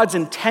that God's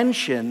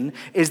intention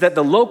is that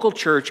the local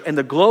church and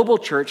the global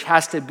church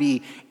has to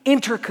be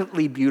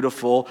intricately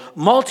beautiful,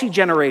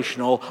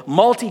 multi-generational,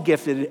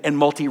 multi-gifted, and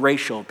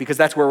multiracial, because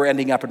that's where we're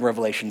ending up in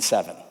Revelation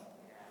 7.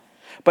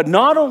 But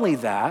not only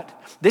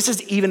that, this is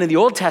even in the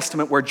Old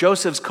Testament where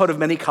Joseph's coat of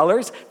many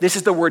colors, this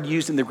is the word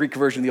used in the Greek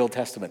version of the Old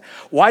Testament.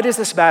 Why does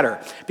this matter?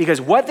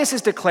 Because what this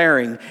is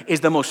declaring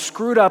is the most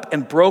screwed up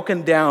and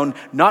broken down,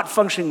 not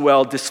functioning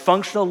well,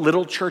 dysfunctional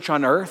little church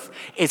on earth.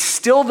 It's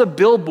still the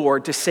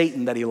billboard to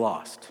Satan that he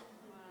lost.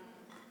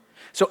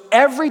 So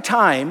every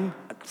time,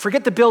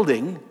 forget the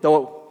building,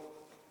 though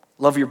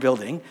love your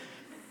building,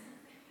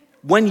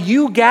 when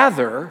you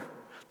gather,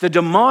 the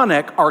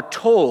demonic are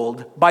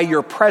told by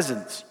your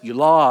presence, you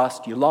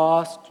lost, you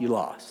lost, you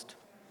lost.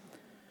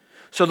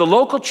 So the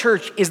local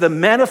church is the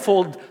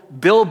manifold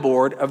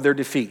billboard of their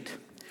defeat.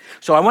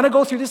 So I want to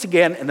go through this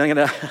again, and then I'm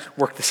going to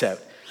work this out.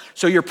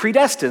 So you're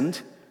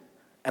predestined,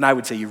 and I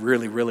would say you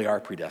really, really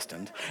are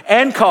predestined,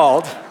 and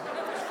called,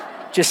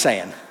 just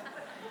saying.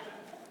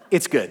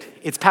 It's good.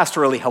 It's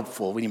pastorally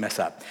helpful when you mess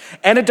up.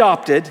 And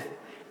adopted,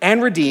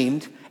 and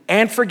redeemed,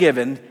 and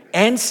forgiven,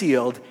 and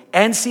sealed,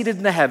 and seated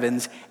in the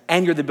heavens,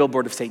 and you're the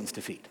billboard of Satan's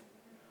defeat.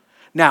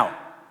 Now,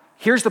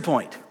 here's the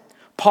point.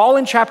 Paul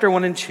in chapter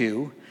 1 and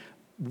 2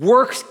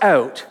 works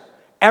out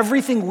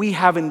everything we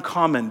have in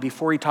common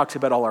before he talks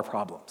about all our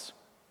problems.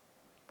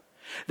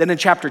 Then in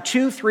chapter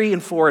 2, 3,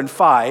 and 4, and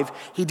 5,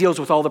 he deals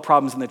with all the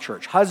problems in the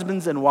church.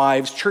 Husbands and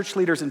wives, church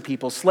leaders and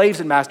people, slaves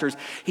and masters.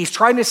 He's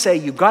trying to say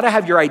you've got to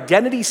have your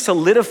identity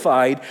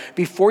solidified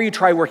before you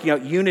try working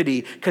out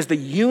unity, because the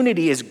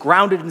unity is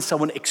grounded in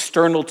someone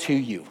external to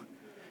you.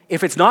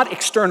 If it's not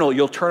external,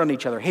 you'll turn on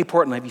each other. Hey,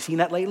 Portland, have you seen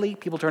that lately?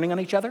 People turning on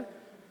each other?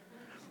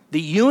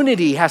 The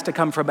unity has to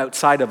come from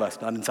outside of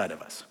us, not inside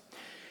of us.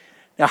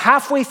 Now,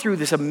 halfway through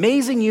this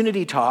amazing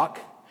unity talk,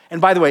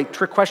 and by the way,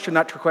 trick question,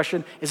 not trick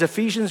question, is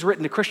Ephesians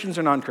written to Christians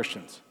or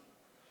non-Christians?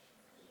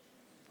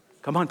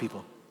 Come on,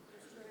 people.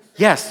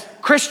 Yes,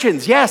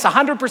 Christians, yes,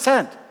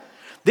 100%.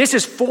 This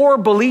is for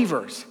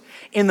believers.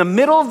 In the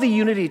middle of the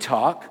unity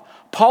talk,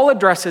 Paul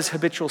addresses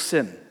habitual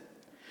sin.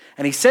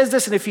 And he says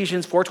this in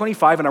Ephesians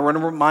 4:25, and I want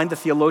to remind the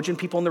theologian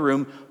people in the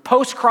room,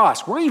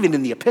 post-cross, we're even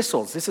in the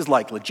epistles. This is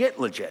like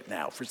legit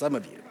now for some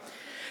of you.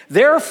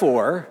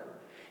 Therefore,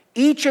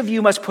 each of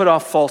you must put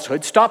off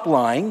falsehood, stop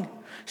lying,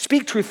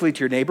 speak truthfully to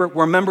your neighbor.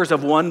 We're members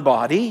of one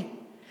body.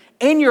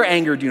 In your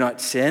anger, do not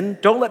sin.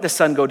 Don't let the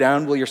sun go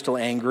down while you're still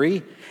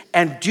angry.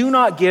 And do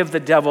not give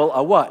the devil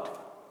a what?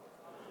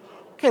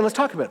 Okay, let's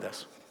talk about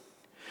this.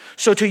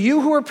 So to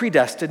you who are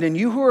predestined, and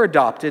you who are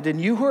adopted, and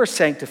you who are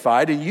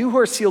sanctified, and you who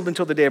are sealed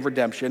until the day of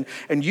redemption,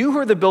 and you who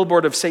are the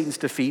billboard of Satan's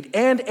defeat,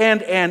 and,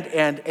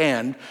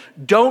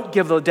 don't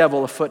give the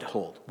devil a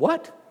foothold.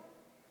 What?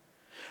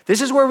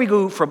 This is where we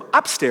go from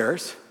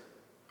upstairs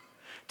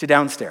to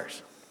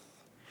downstairs.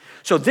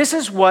 So this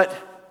is what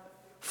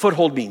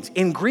foothold means.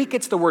 In Greek,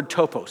 it's the word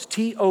topos,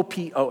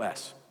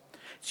 T-O-P-O-S.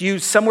 It's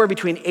used somewhere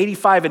between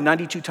 85 and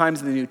 92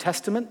 times in the New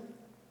Testament.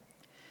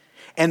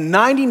 And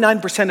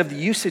 99% of the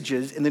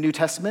usages in the New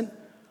Testament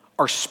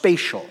are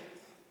spatial.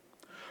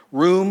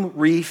 Room,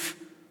 reef,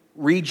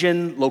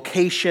 region,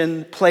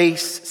 location,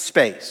 place,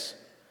 space.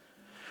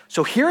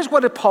 So here's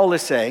what Paul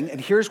is saying,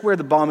 and here's where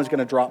the bomb is going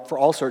to drop for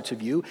all sorts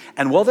of you.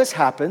 And while this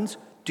happens,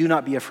 do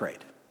not be afraid.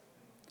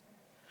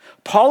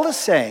 Paul is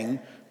saying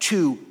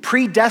to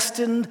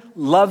predestined,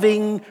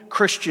 loving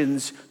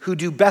Christians who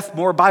do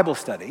Bethmore Bible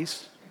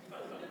studies,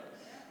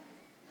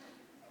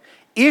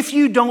 if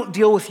you don't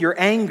deal with your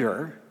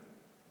anger,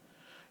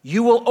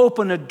 you will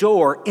open a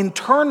door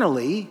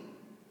internally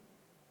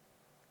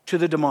to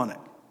the demonic.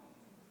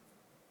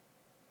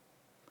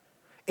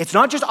 It's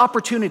not just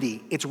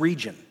opportunity, it's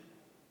region.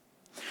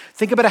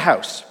 Think about a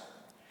house,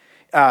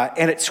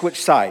 and it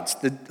switched sides.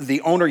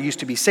 The owner used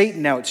to be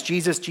Satan, now it's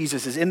Jesus.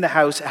 Jesus is in the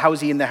house. How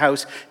is he in the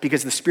house?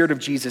 Because the Spirit of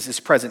Jesus is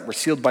present. We're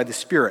sealed by the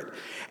Spirit.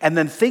 And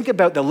then think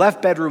about the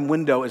left bedroom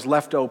window is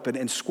left open,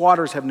 and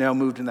squatters have now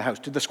moved in the house.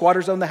 Do the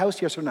squatters own the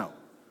house, yes or no?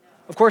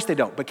 Of course they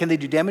don't. But can they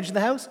do damage in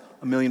the house?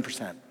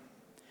 1,000,000%.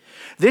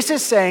 This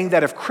is saying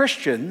that if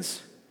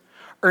Christians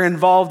are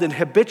involved in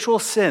habitual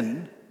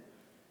sin,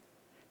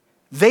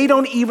 they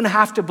don't even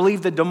have to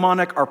believe the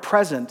demonic are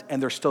present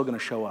and they're still going to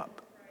show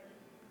up.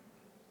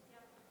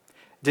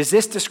 Does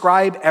this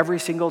describe every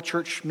single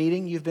church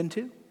meeting you've been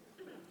to?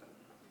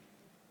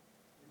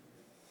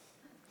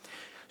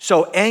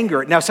 So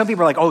anger, now some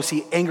people are like, oh,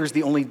 see, anger is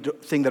the only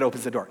thing that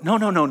opens the door.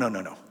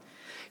 No.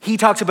 He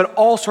talks about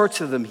all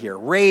sorts of them here: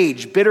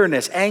 rage,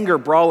 bitterness, anger,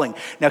 brawling.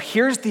 Now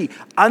here's the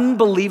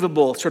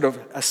unbelievable sort of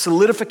a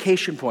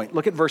solidification point.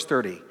 Look at verse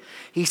 30.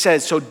 He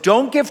says, so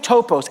don't give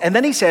topos. And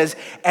then he says,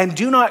 and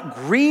do not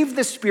grieve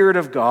the Spirit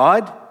of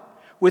God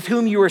with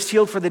whom you are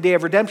sealed for the day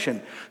of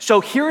redemption.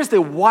 So here's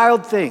the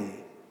wild thing.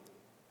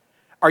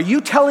 Are you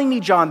telling me,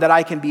 John, that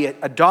I can be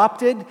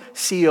adopted,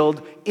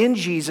 sealed in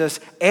Jesus,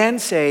 and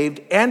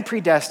saved, and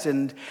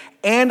predestined,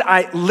 and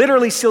I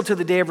literally sealed to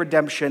the day of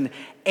redemption,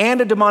 and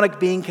a demonic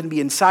being can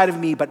be inside of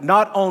me but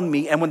not own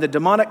me, and when the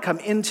demonic come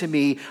into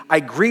me,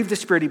 I grieve the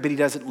Spirit, but he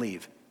doesn't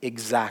leave?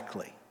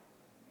 Exactly.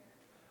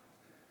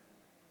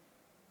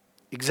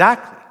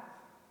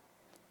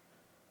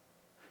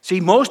 See,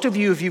 most of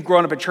you, if you've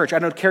grown up in church, I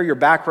don't care your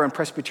background,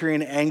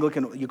 Presbyterian,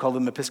 Anglican, you call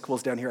them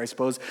Episcopals down here, I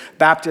suppose,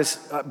 Baptist,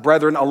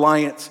 Brethren,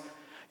 Alliance,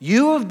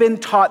 you have been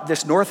taught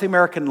this North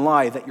American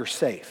lie that you're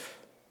safe.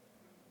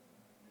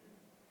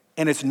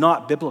 And it's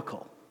not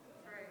biblical.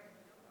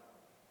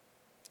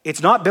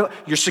 It's not biblical.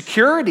 Your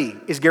security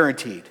is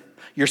guaranteed.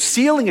 Your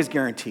sealing is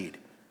guaranteed.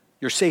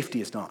 Your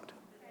safety is not.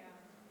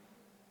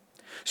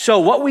 So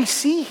what we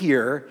see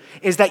here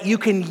is that you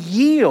can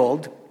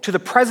yield to the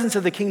presence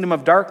of the kingdom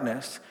of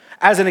darkness.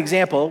 As an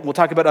example, we'll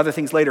talk about other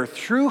things later,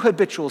 through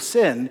habitual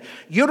sin,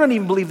 you don't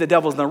even believe the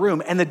devil's in the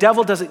room, and the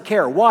devil doesn't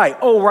care. Why?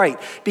 Oh, right,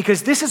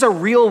 because this is a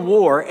real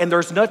war, and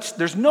there's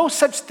no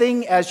such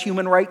thing as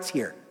human rights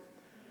here.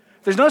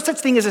 There's no such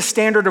thing as a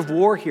standard of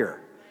war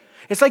here.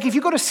 It's like if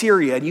you go to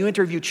Syria and you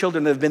interview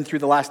children that have been through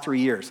the last 3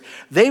 years,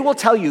 they will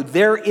tell you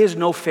there is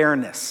no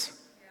fairness.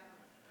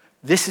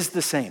 This is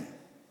the same.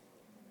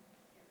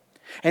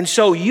 And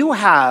so you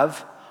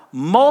have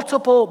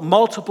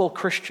multiple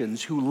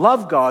Christians who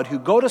love God, who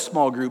go to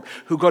small group,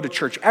 who go to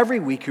church every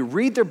week, who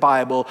read their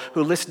Bible,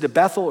 who listen to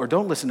Bethel or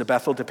don't listen to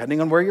Bethel,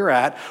 depending on where you're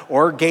at,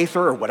 or Gaither,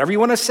 or whatever you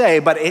want to say,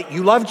 but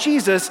you love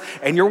Jesus,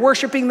 and you're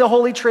worshiping the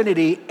Holy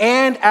Trinity,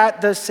 and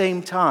at the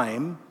same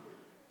time,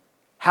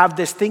 have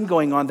this thing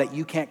going on that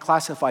you can't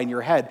classify in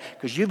your head,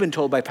 because you've been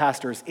told by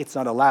pastors it's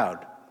not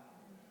allowed.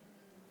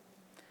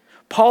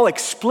 Paul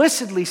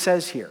explicitly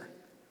says here,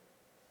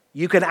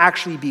 you can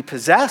actually be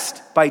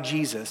possessed by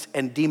Jesus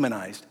and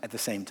demonized at the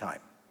same time.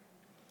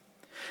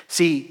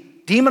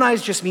 See,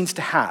 demonized just means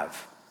to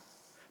have.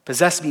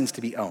 Possessed means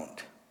to be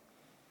owned.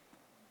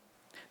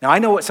 Now, I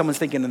know what someone's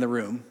thinking in the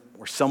room,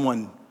 or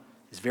someone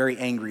is very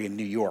angry in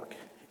New York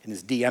and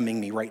is DMing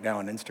me right now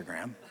on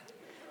Instagram,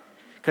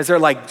 because they're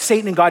like,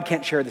 Satan and God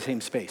can't share the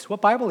same space.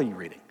 What Bible are you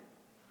reading?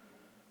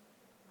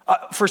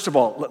 First of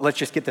all, let's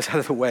just get this out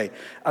of the way.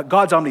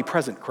 God's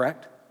omnipresent,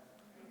 correct?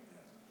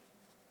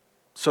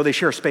 So they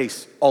share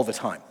space all the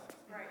time.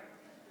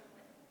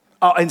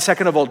 And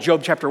second of all,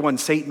 Job chapter 1,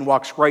 Satan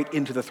walks right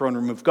into the throne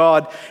room of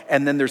God.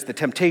 And then there's the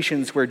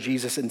temptations where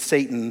Jesus and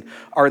Satan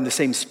are in the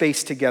same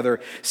space together.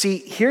 See,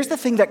 here's the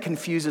thing that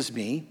confuses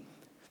me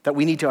that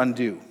we need to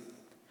undo.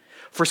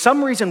 For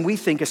some reason, we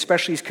think,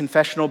 especially as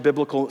confessional,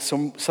 biblical,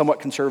 somewhat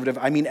conservative,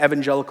 I mean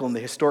evangelical in the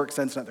historic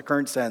sense, not the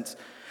current sense,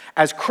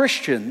 as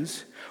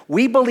Christians,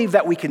 we believe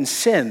that we can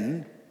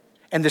sin,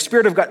 and the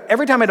Spirit of God,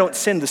 every time I don't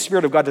sin, the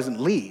Spirit of God doesn't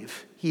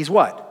leave. He's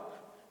what?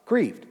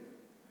 Grieved.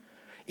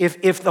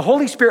 If the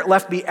Holy Spirit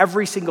left me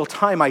every single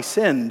time I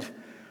sinned,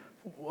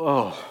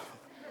 whoa,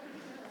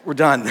 we're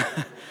done,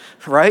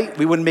 right?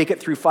 We wouldn't make it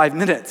through 5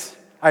 minutes.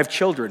 I have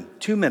children,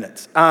 2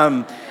 minutes.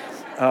 I'm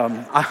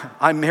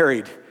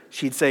married.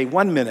 She'd say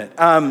 1 minute.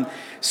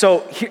 So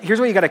here's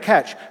what you got to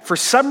catch. For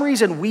some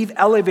reason, we've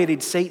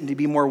elevated Satan to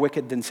be more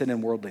wicked than sin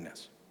and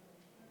worldliness.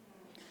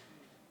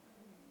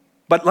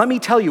 But let me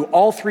tell you,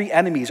 all three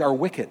enemies are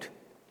wicked.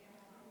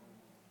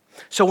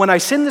 So when I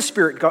sin, the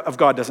Spirit of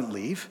God doesn't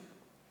leave.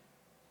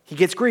 He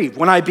gets grieved.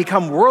 When I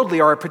become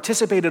worldly or I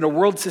participate in a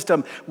world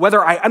system,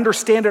 whether I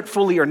understand it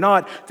fully or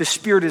not, the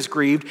Spirit is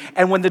grieved.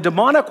 And when the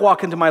demonic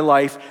walk into my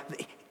life,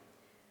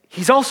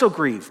 he's also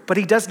grieved, but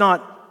he does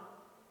not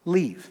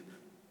leave.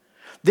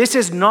 This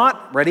is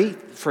not, ready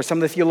for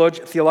some of the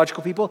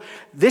theological people,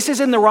 this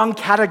is in the wrong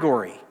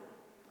category.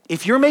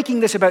 If you're making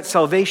this about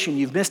salvation,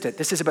 you've missed it.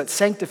 This is about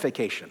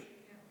sanctification.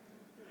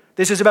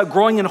 This is about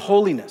growing in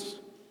holiness.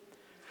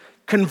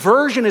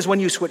 Conversion is when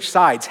you switch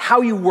sides.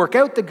 How you work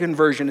out the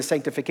conversion is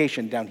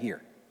sanctification down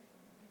here.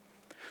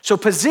 So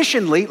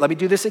positionally, let me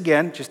do this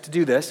again, just to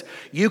do this.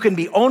 You can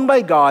be owned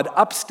by God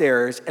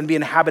upstairs and be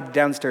inhabited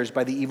downstairs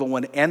by the evil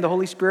one and the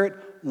Holy Spirit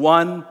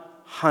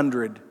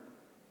 100%.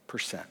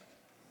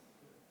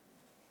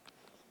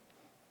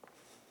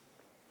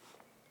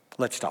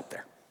 Let's stop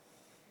there.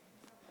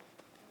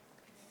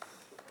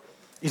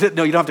 You said,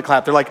 no, you don't have to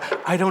clap. They're like,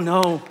 I don't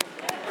know.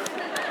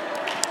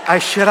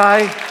 Should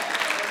I?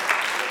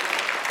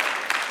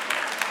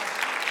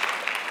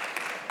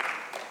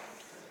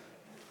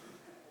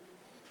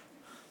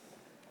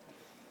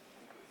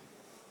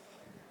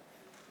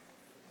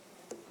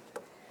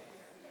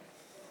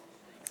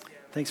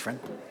 Thanks, friend.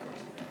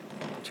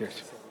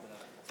 Cheers.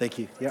 Thank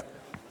you. Yeah.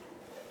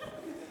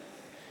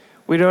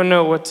 We don't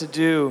know what to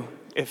do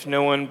if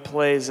no one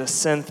plays a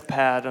synth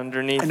pad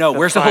underneath. I know.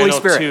 Where's the Holy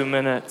Spirit? 2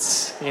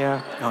 minutes.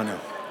 Yeah. Oh no,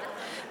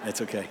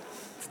 it's okay.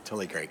 It's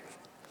totally great.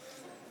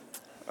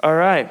 All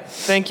right.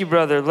 Thank you,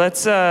 brother.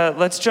 Let's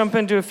jump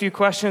into a few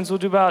questions. We'll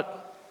do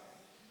about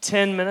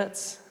 10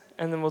 minutes,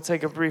 and then we'll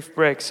take a brief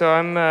break. So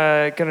I'm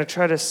going to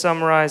try to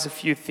summarize a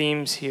few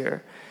themes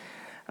here.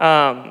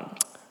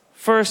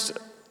 First,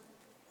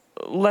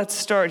 let's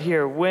start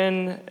here.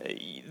 When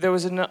there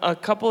was a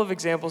couple of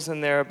examples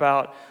in there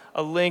about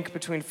a link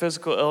between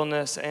physical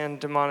illness and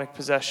demonic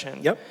possession.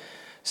 Yep.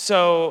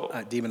 So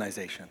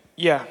demonization.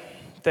 Yeah.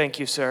 Thank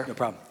you, sir. No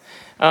problem.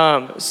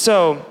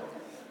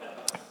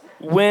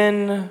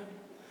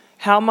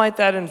 How might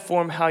that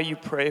inform how you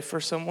pray for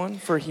someone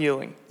for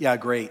healing? Yeah,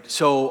 great.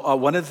 So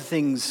one of the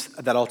things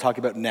that I'll talk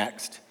about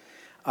next,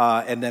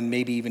 and then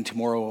maybe even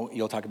tomorrow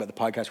you'll talk about the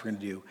podcast we're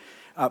going to do.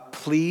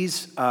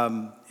 Please, we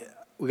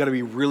got to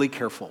be really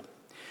careful.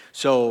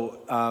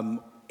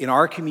 So in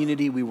our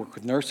community, we work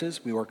with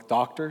nurses, we work with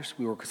doctors,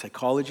 we work with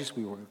psychologists,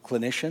 we work with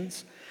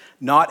clinicians.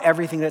 Not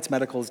everything that's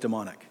medical is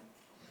demonic.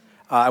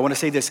 I want to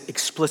say this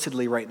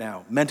explicitly right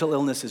now. Mental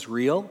illness is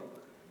real,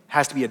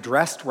 has to be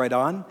addressed right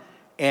on,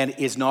 and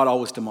is not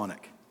always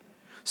demonic.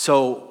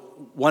 So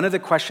one of the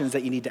questions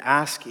that you need to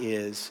ask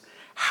is,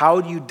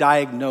 how do you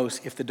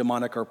diagnose if the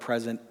demonic are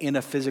present in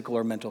a physical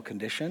or mental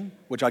condition,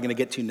 which I'm going to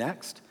get to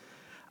next?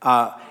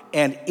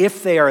 And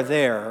if they are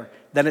there,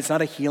 then it's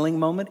not a healing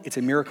moment, it's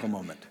a miracle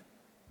moment.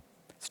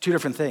 It's two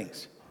different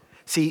things.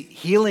 See,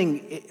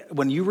 healing,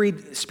 when you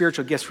read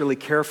spiritual gifts really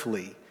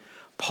carefully,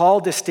 Paul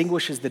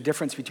distinguishes the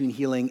difference between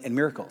healing and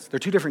miracles. They're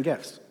two different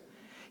gifts.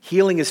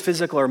 Healing is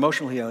physical or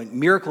emotional healing.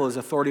 Miracle is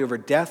authority over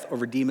death,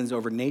 over demons,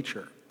 over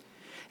nature.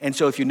 And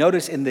so if you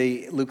notice in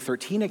the Luke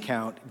 13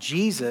 account,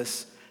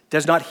 Jesus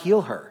does not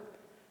heal her.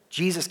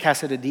 Jesus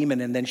casts out a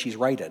demon and then she's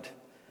righted.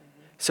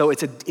 So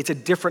it's a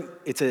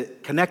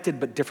connected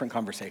but different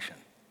conversation.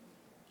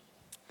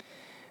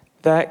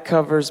 That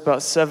covers about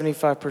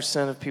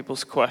 75% of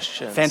people's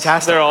questions.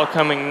 Fantastic. They're all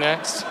coming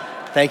next.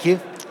 Thank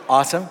you.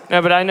 Awesome.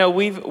 No, but I know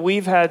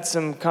we've had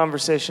some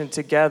conversation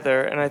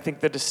together, and I think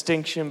the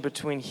distinction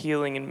between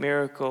healing and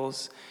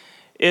miracles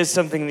is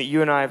something that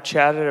you and I have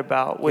chatted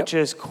about, which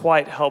is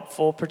quite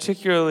helpful,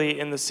 particularly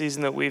in the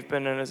season that we've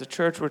been in as a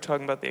church. We're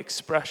talking about the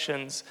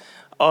expressions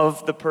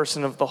of the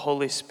person of the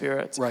Holy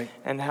Spirit, right,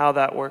 and how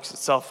that works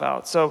itself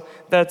out. So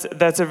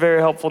that's a very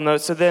helpful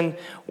note. So then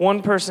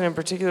one person in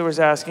particular was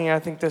asking, I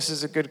think this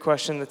is a good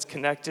question that's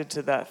connected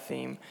to that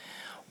theme.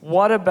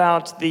 What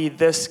about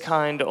this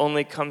kind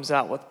only comes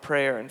out with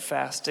prayer and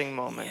fasting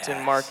moment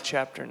in Mark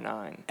chapter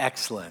 9?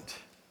 Excellent.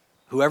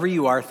 Whoever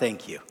you are,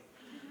 thank you.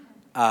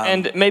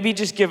 And maybe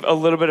just give a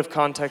little bit of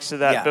context to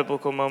that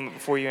biblical moment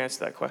before you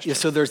answer that question. Yeah,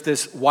 so there's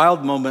this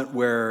wild moment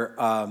where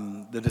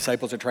the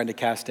disciples are trying to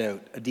cast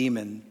out a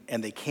demon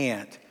and they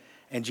can't.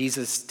 And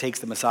Jesus takes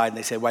them aside and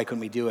they say, why couldn't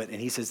we do it? And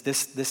he says,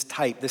 this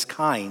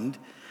kind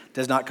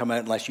does not come out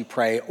unless you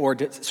pray, or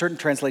certain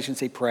translations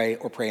say pray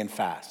or pray and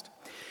fast.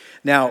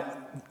 Now,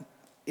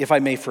 if I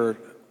may,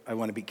 I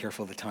want to be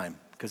careful of the time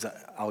because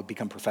I'll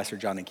become Professor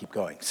John and keep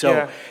going.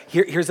 So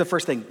here's the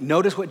first thing.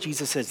 Notice what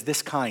Jesus says,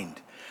 this kind.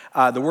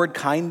 The word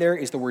kind there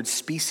is the word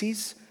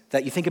species,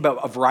 that you think about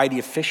a variety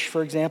of fish,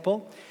 for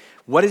example.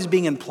 What is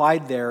being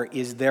implied there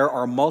is there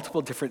are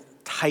multiple different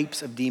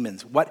types of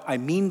demons. What I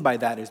mean by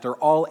that is they're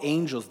all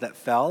angels that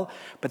fell,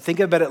 but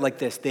think about it like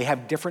this. They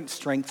have different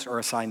strengths or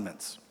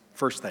assignments,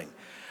 first thing.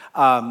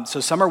 So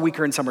some are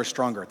weaker and some are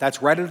stronger.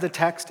 That's right out of the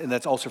text, and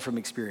that's also from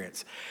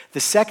experience. The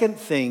second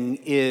thing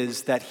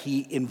is that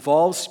he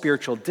involves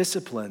spiritual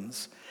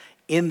disciplines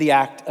in the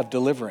act of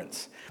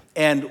deliverance.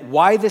 And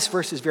why this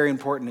verse is very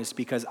important is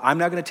because I'm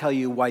not going to tell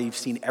you why you've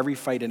seen every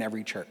fight in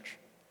every church,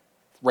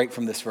 right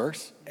from this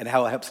verse, and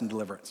how it helps in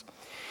deliverance.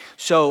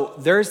 So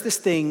there's this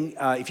thing,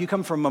 if you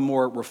come from a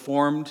more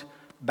Reformed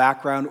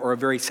background or a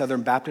very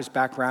Southern Baptist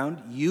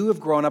background, you have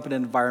grown up in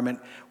an environment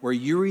where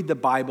you read the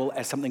Bible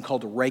as something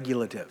called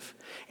regulative.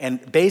 And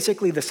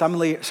basically the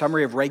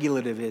summary of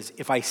regulative is,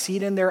 if I see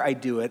it in there, I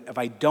do it. If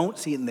I don't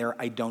see it in there,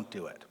 I don't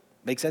do it.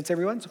 Make sense,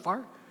 everyone, so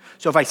far?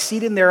 So if I see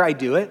it in there, I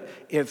do it.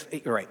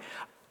 All right.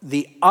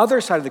 The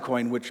other side of the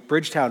coin, which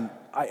Bridgetown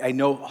I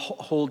know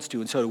holds to,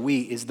 and so do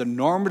we, is the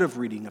normative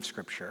reading of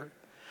Scripture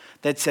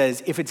that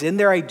says, if it's in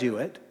there, I do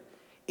it.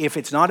 If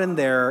it's not in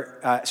there,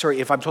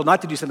 if I'm told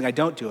not to do something, I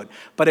don't do it.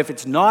 But if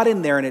it's not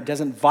in there and it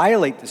doesn't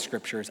violate the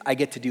Scriptures, I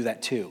get to do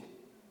that too.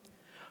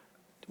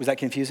 Was that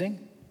confusing?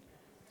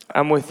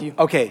 I'm with you.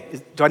 Okay,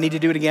 do I need to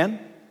do it again?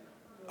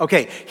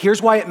 Okay,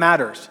 here's why it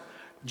matters.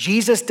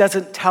 Jesus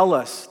doesn't tell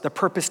us the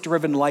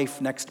purpose-driven life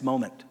next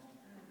moment.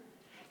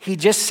 He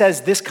just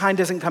says this kind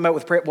doesn't come out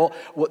with prayer. Well,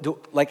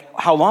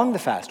 how long the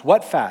fast?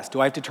 What fast?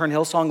 Do I have to turn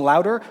Hillsong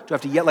louder? Do I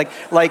have to yell?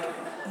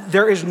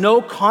 There is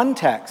no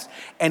context.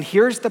 And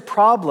here's the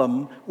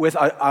problem with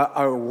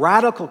a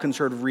radical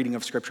conservative reading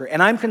of Scripture,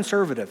 and I'm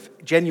conservative,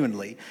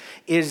 genuinely,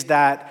 is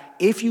that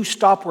if you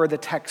stop where the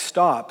text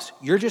stops,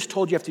 you're just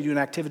told you have to do an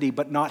activity,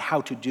 but not how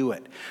to do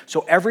it.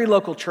 So every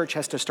local church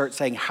has to start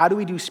saying, how do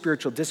we do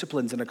spiritual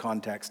disciplines in a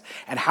context?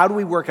 And how do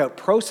we work out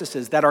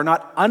processes that are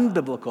not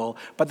unbiblical,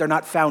 but they're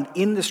not found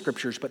in the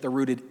Scriptures, but they're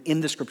rooted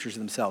in the Scriptures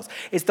themselves?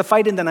 It's the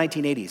fight in the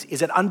 1980s.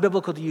 Is it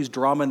unbiblical to use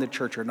drama in the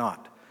church or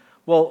not?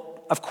 Well,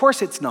 of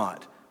course it's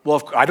not. Well,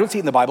 if I don't see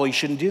it in the Bible, you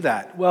shouldn't do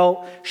that.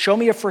 Well, show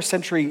me a first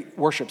century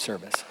worship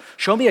service.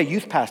 Show me a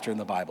youth pastor in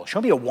the Bible. Show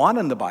me a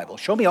Awana in the Bible.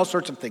 Show me all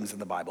sorts of things in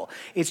the Bible.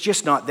 It's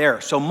just not there.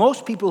 So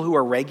most people who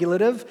are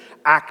regulative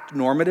act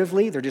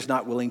normatively. They're just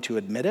not willing to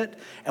admit it.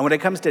 And when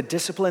it comes to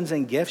disciplines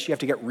and gifts, you have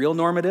to get real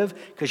normative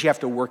because you have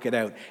to work it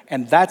out.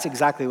 And that's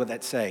exactly what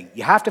that's saying.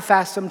 You have to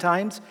fast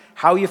sometimes.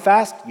 How you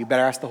fast? You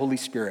better ask the Holy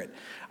Spirit.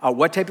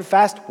 What type of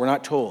fast? We're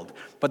not told.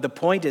 But the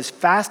point is,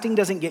 fasting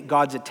doesn't get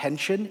God's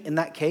attention in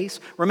that case.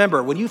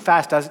 Remember, when you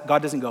fast,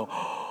 God doesn't go,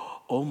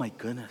 oh my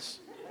goodness.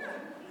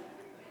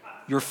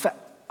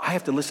 I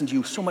have to listen to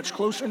you so much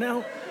closer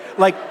now.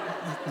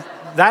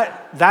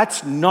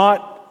 That's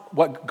not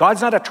what,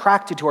 God's not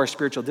attracted to our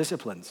spiritual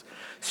disciplines.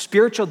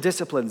 Spiritual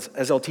disciplines,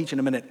 as I'll teach in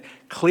a minute,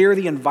 clear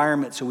the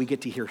environment so we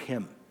get to hear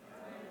Him.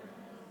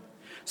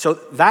 So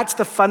that's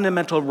the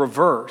fundamental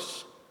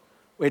reverse.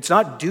 It's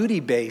not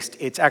duty-based,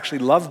 it's actually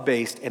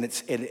love-based, and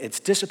it's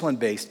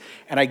discipline-based.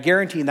 And I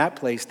guarantee in that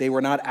place, they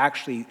were not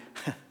actually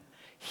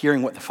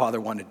hearing what the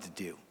Father wanted to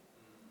do.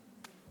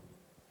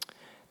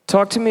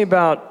 Talk to me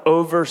about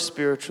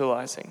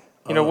over-spiritualizing.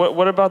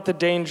 What about the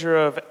danger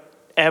of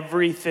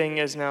everything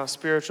is now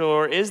spiritual,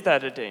 or is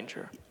that a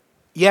danger?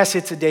 Yes,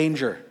 it's a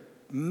danger.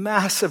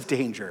 Massive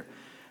danger.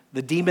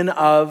 The demon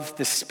of,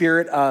 the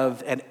spirit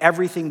of, and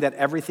everything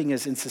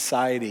is in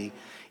society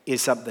is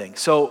something.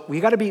 So we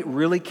got to be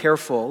really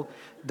careful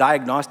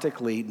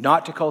diagnostically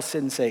not to call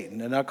sin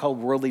Satan and not call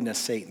worldliness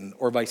Satan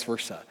or vice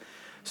versa.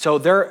 So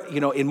there,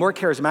 in more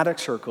charismatic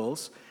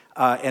circles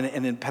and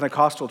in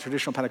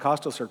traditional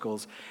Pentecostal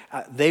circles,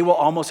 they will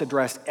almost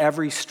address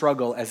every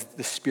struggle as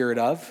the spirit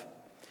of,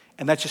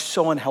 and that's just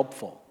so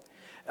unhelpful.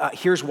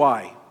 Here's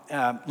why.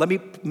 Let me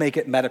make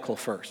it medical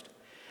first.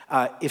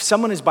 If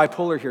someone is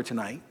bipolar here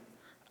tonight,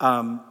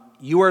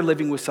 you are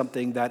living with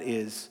something that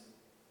is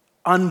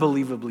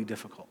unbelievably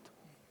difficult.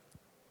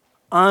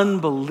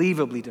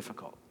 Unbelievably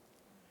difficult.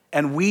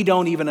 And we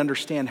don't even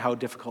understand how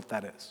difficult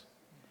that is.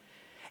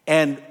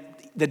 And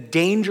the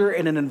danger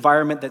in an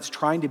environment that's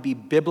trying to be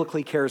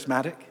biblically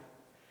charismatic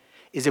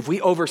is if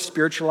we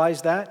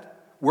over-spiritualize that,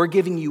 we're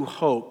giving you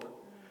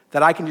hope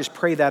that I can just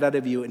pray that out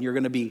of you and you're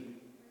going to be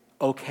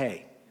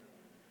okay.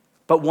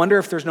 But wonder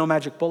if there's no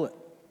magic bullet.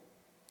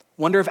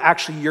 Wonder if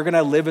actually you're going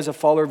to live as a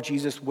follower of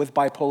Jesus with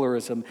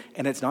bipolarism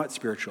and it's not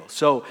spiritual.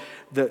 So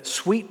the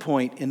sweet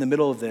point in the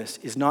middle of this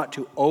is not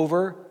to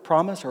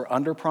over-promise or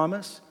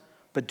under-promise,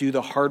 but do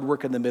the hard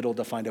work in the middle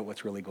to find out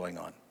what's really going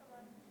on.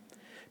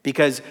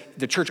 Because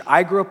the church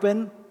I grew up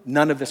in,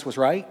 none of this was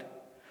right.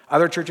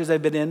 Other churches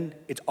I've been in,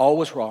 it's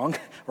always wrong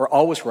or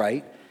always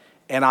right.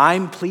 And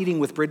I'm pleading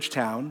with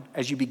Bridgetown,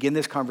 as you begin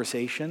this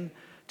conversation,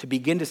 to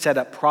begin to set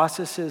up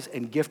processes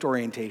and gift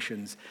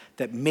orientations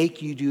that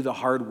make you do the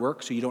hard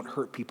work so you don't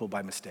hurt people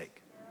by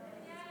mistake.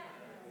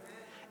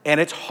 And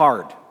it's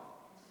hard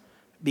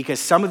because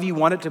some of you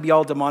want it to be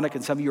all demonic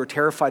and some of you are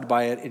terrified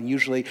by it. And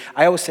usually,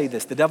 I always say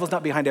this, the devil's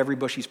not behind every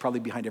bush, he's probably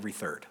behind every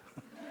third.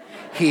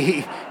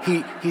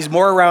 He's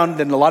more around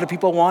than a lot of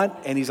people want,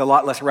 and he's a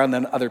lot less around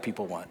than other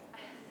people want.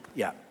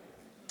 Yeah.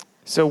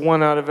 So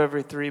 1 out of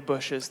every 3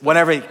 bushes.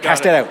 Whenever,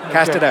 cast it out,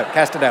 cast Okay. it out,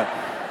 cast it out.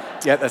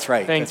 Yeah, that's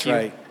right. Thank that's you.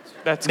 right.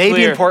 That's Maybe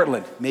clear. in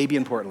Portland. Maybe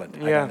in Portland.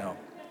 I Yeah. don't know.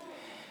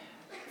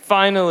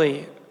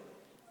 Finally,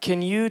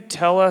 can you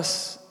tell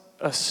us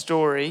a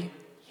story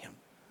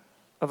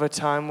of a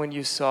time when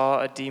you saw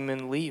a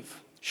demon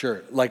leave?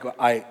 Sure. Like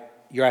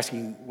you're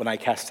asking when I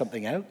cast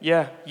something out?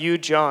 Yeah, you,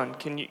 John.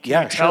 Can you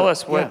Yeah, tell sure.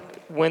 us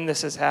when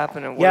this has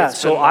happened and what Yeah, it's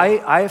so been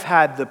like? I've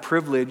had the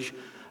privilege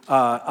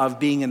of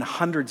being in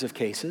hundreds of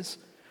cases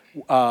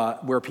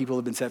where people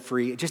have been set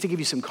free. Just to give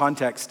you some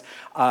context,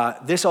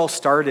 this all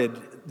started,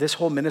 this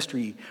whole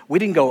ministry, we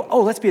didn't go,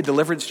 oh, let's be a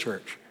deliverance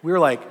church. We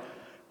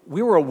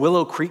were a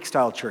Willow Creek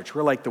style church.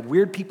 We're like, the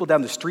weird people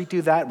down the street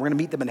do that, we're gonna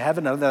meet them in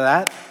heaven, other than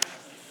that,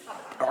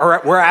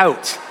 we're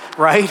out,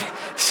 right?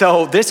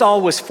 So this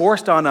all was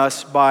forced on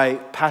us by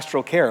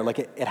pastoral care, like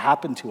it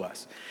happened to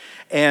us.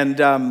 And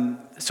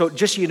so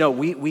just so you know,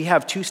 we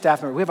have 2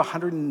 staff members, we have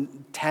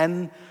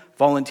 110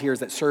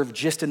 volunteers that serve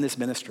just in this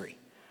ministry.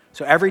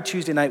 So every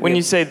Tuesday night, When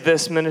you say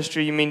this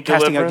ministry, you mean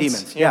casting out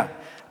deliverance? demons, yeah.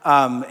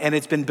 And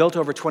it's been built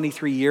over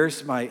 23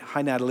 years.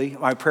 Hi, Natalie.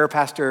 My prayer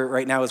pastor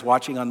right now is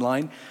watching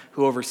online,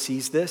 who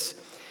oversees this.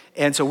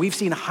 And so we've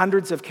seen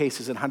hundreds of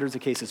cases and hundreds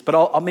of cases.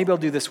 But maybe I'll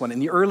do this one. In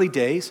the early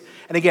days,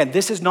 and again,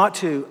 this is not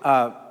to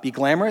be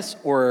glamorous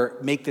or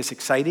make this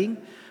exciting.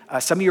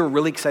 Some of you are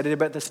really excited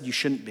about this, and you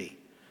shouldn't be.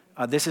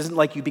 This isn't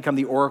like you become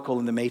the Oracle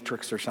in the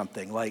Matrix or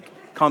something. Like,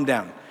 calm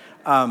down.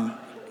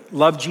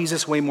 Love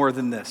Jesus way more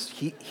than this.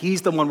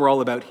 He's the one we're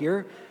all about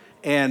here.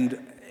 And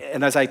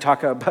as I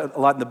talk about a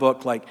lot in the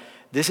book, like,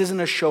 this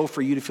isn't a show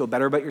for you to feel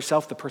better about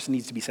yourself. The person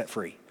needs to be set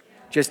free.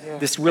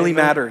 This really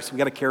matters. We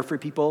got to care for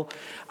people.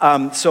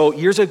 So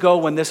years ago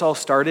when this all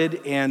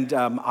started, and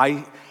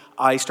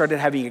I started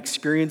having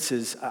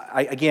experiences,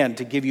 again,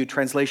 to give you a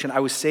translation, I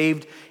was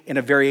saved in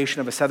a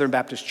variation of a Southern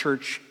Baptist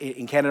church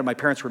in Canada. My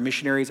parents were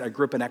missionaries. I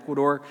grew up in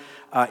Ecuador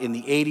in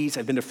the 80s.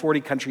 I've been to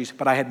 40 countries,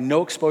 but I had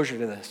no exposure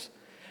to this.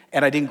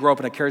 And I didn't grow up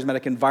in a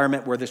charismatic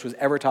environment where this was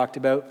ever talked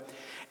about.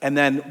 And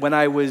then when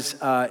I was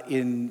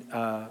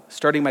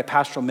starting my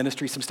pastoral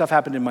ministry, some stuff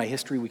happened in my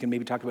history we can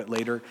maybe talk about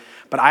later,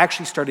 but I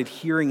actually started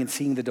hearing and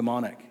seeing the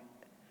demonic.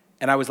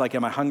 And I was like,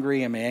 am I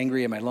hungry? Am I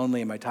angry? Am I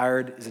lonely? Am I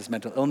tired? Is this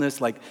mental illness?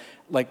 Like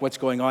what's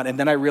going on? And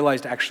then I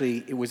realized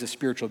actually it was a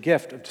spiritual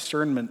gift of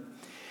discernment.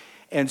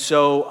 And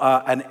so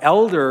an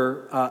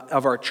elder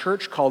of our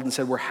church called and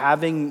said, we're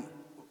having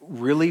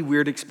really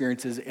weird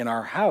experiences in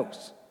our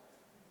house.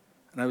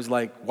 And I was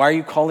like, why are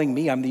you calling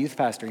me? I'm the youth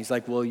pastor. And he's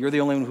like, well, you're the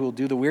only one who will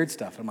do the weird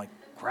stuff. I'm like,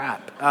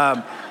 crap.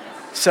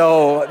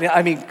 So,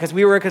 I mean, because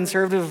we were a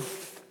conservative,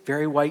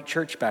 very white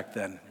church back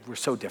then. We're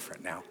so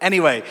different now.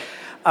 Anyway,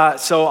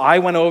 so I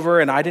went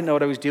over and I didn't know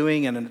what I was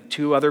doing. And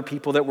 2 other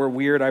people that were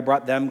weird, I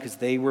brought them because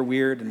they were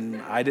weird.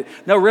 And I did.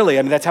 No, really,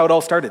 I mean, that's how it all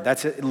started.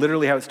 That's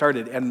literally how it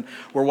started. And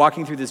we're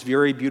walking through this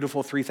very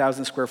beautiful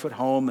 3,000 square foot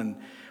home, and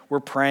we're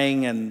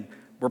praying, and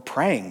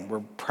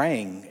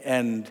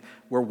and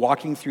we're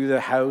walking through the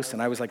house,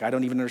 and I was like, I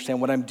don't even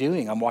understand what I'm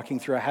doing. I'm walking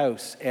through a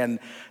house. And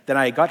then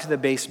I got to the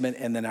basement,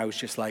 and then I was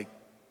just like,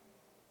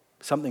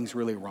 something's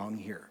really wrong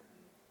here.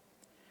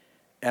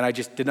 And I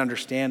just didn't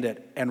understand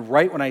it. And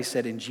right when I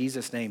said, in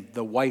Jesus' name,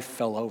 the wife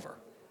fell over.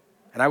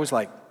 And I was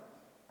like,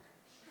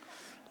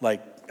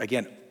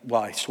 again,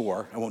 well, I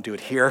swore, I won't do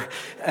it here,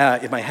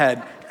 in my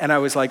head. And I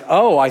was like,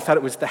 oh, I thought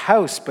it was the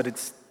house, but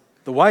it's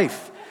the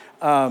wife.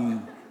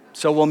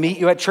 So we'll meet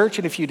you at church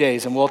in a few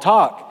days and we'll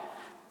talk.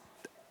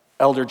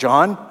 Elder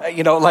John,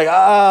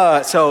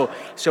 So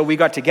we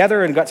got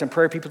together and got some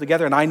prayer people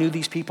together, and I knew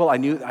these people. I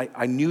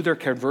knew their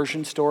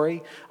conversion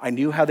story. I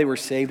knew how they were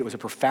saved. It was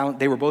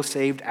they were both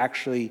saved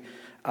actually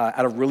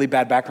out of really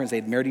bad backgrounds. They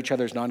had married each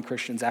other as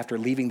non-Christians after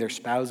leaving their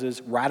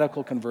spouses.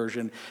 Radical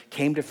conversion,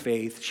 came to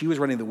faith. She was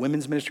running the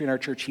women's ministry in our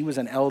church. He was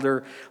an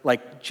elder,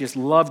 just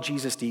loved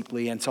Jesus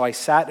deeply. And so I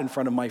sat in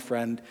front of my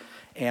friend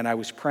and I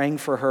was praying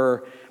for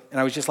her. And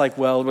I was just like,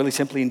 well, really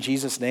simply in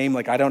Jesus' name,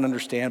 I don't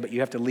understand, but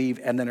you have to leave.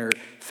 And then her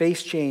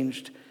face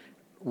changed,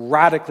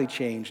 radically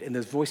changed. And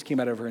this voice came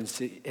out of her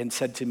and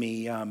said to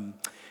me,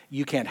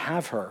 you can't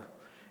have her.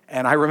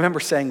 And I remember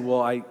saying,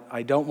 well,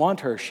 I don't want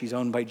her. She's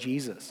owned by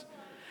Jesus.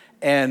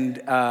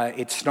 And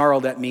it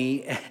snarled at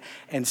me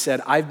and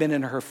said, I've been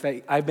in her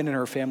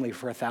family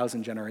for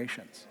 1,000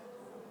 generations.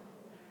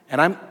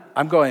 And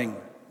I'm going,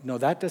 no,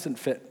 that doesn't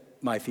fit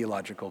my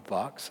theological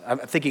box. I'm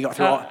thinking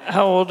through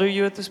How old are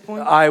you at this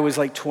point? I was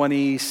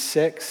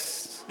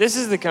 26. This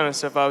is the kind of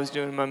stuff I was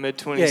doing in my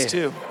mid-20s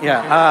too.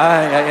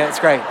 Yeah,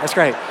 it's great. That's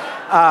great.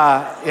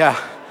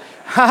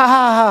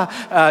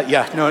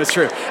 No, it's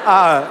true.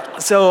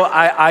 So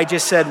I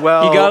just said,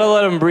 well, you gotta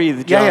let them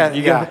breathe, John.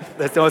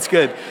 It's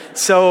good.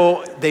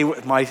 So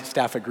my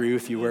staff agree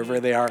with you wherever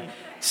they are.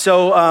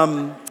 So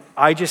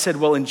I just said,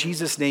 well, in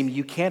Jesus' name,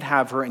 you can't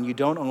have her and you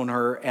don't own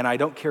her, and I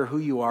don't care who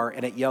you are.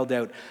 And it yelled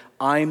out,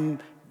 I'm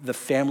the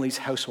family's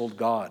household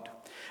God.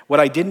 What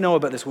I didn't know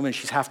about this woman,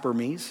 she's half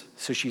Burmese,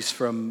 so she's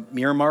from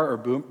Myanmar or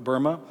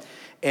Burma,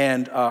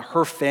 and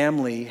her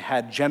family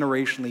had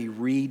generationally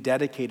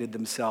rededicated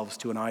themselves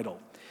to an idol.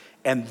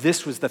 And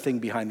this was the thing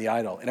behind the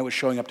idol, and it was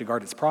showing up to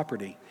guard its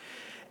property.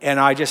 And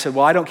I just said,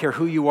 well, I don't care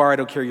who you are, I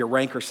don't care your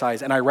rank or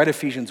size. And I read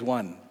Ephesians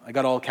 1. I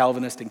got all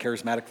Calvinist and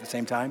charismatic at the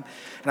same time.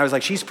 And I was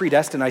like, she's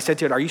predestined. I said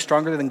to it, are you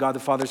stronger than God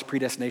the Father's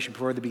predestination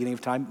before the beginning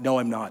of time? No,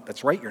 I'm not.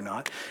 That's right, you're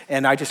not.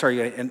 And I just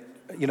started, and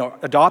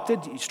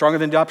adopted, stronger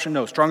than adoption?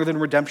 No. Stronger than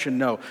redemption?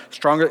 No.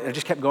 Stronger, I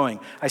just kept going.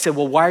 I said,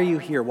 well, why are you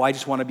here? Why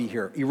just want to be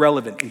here?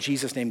 Irrelevant. In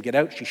Jesus' name, get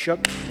out. She shook,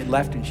 it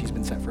left, and she's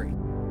been set free.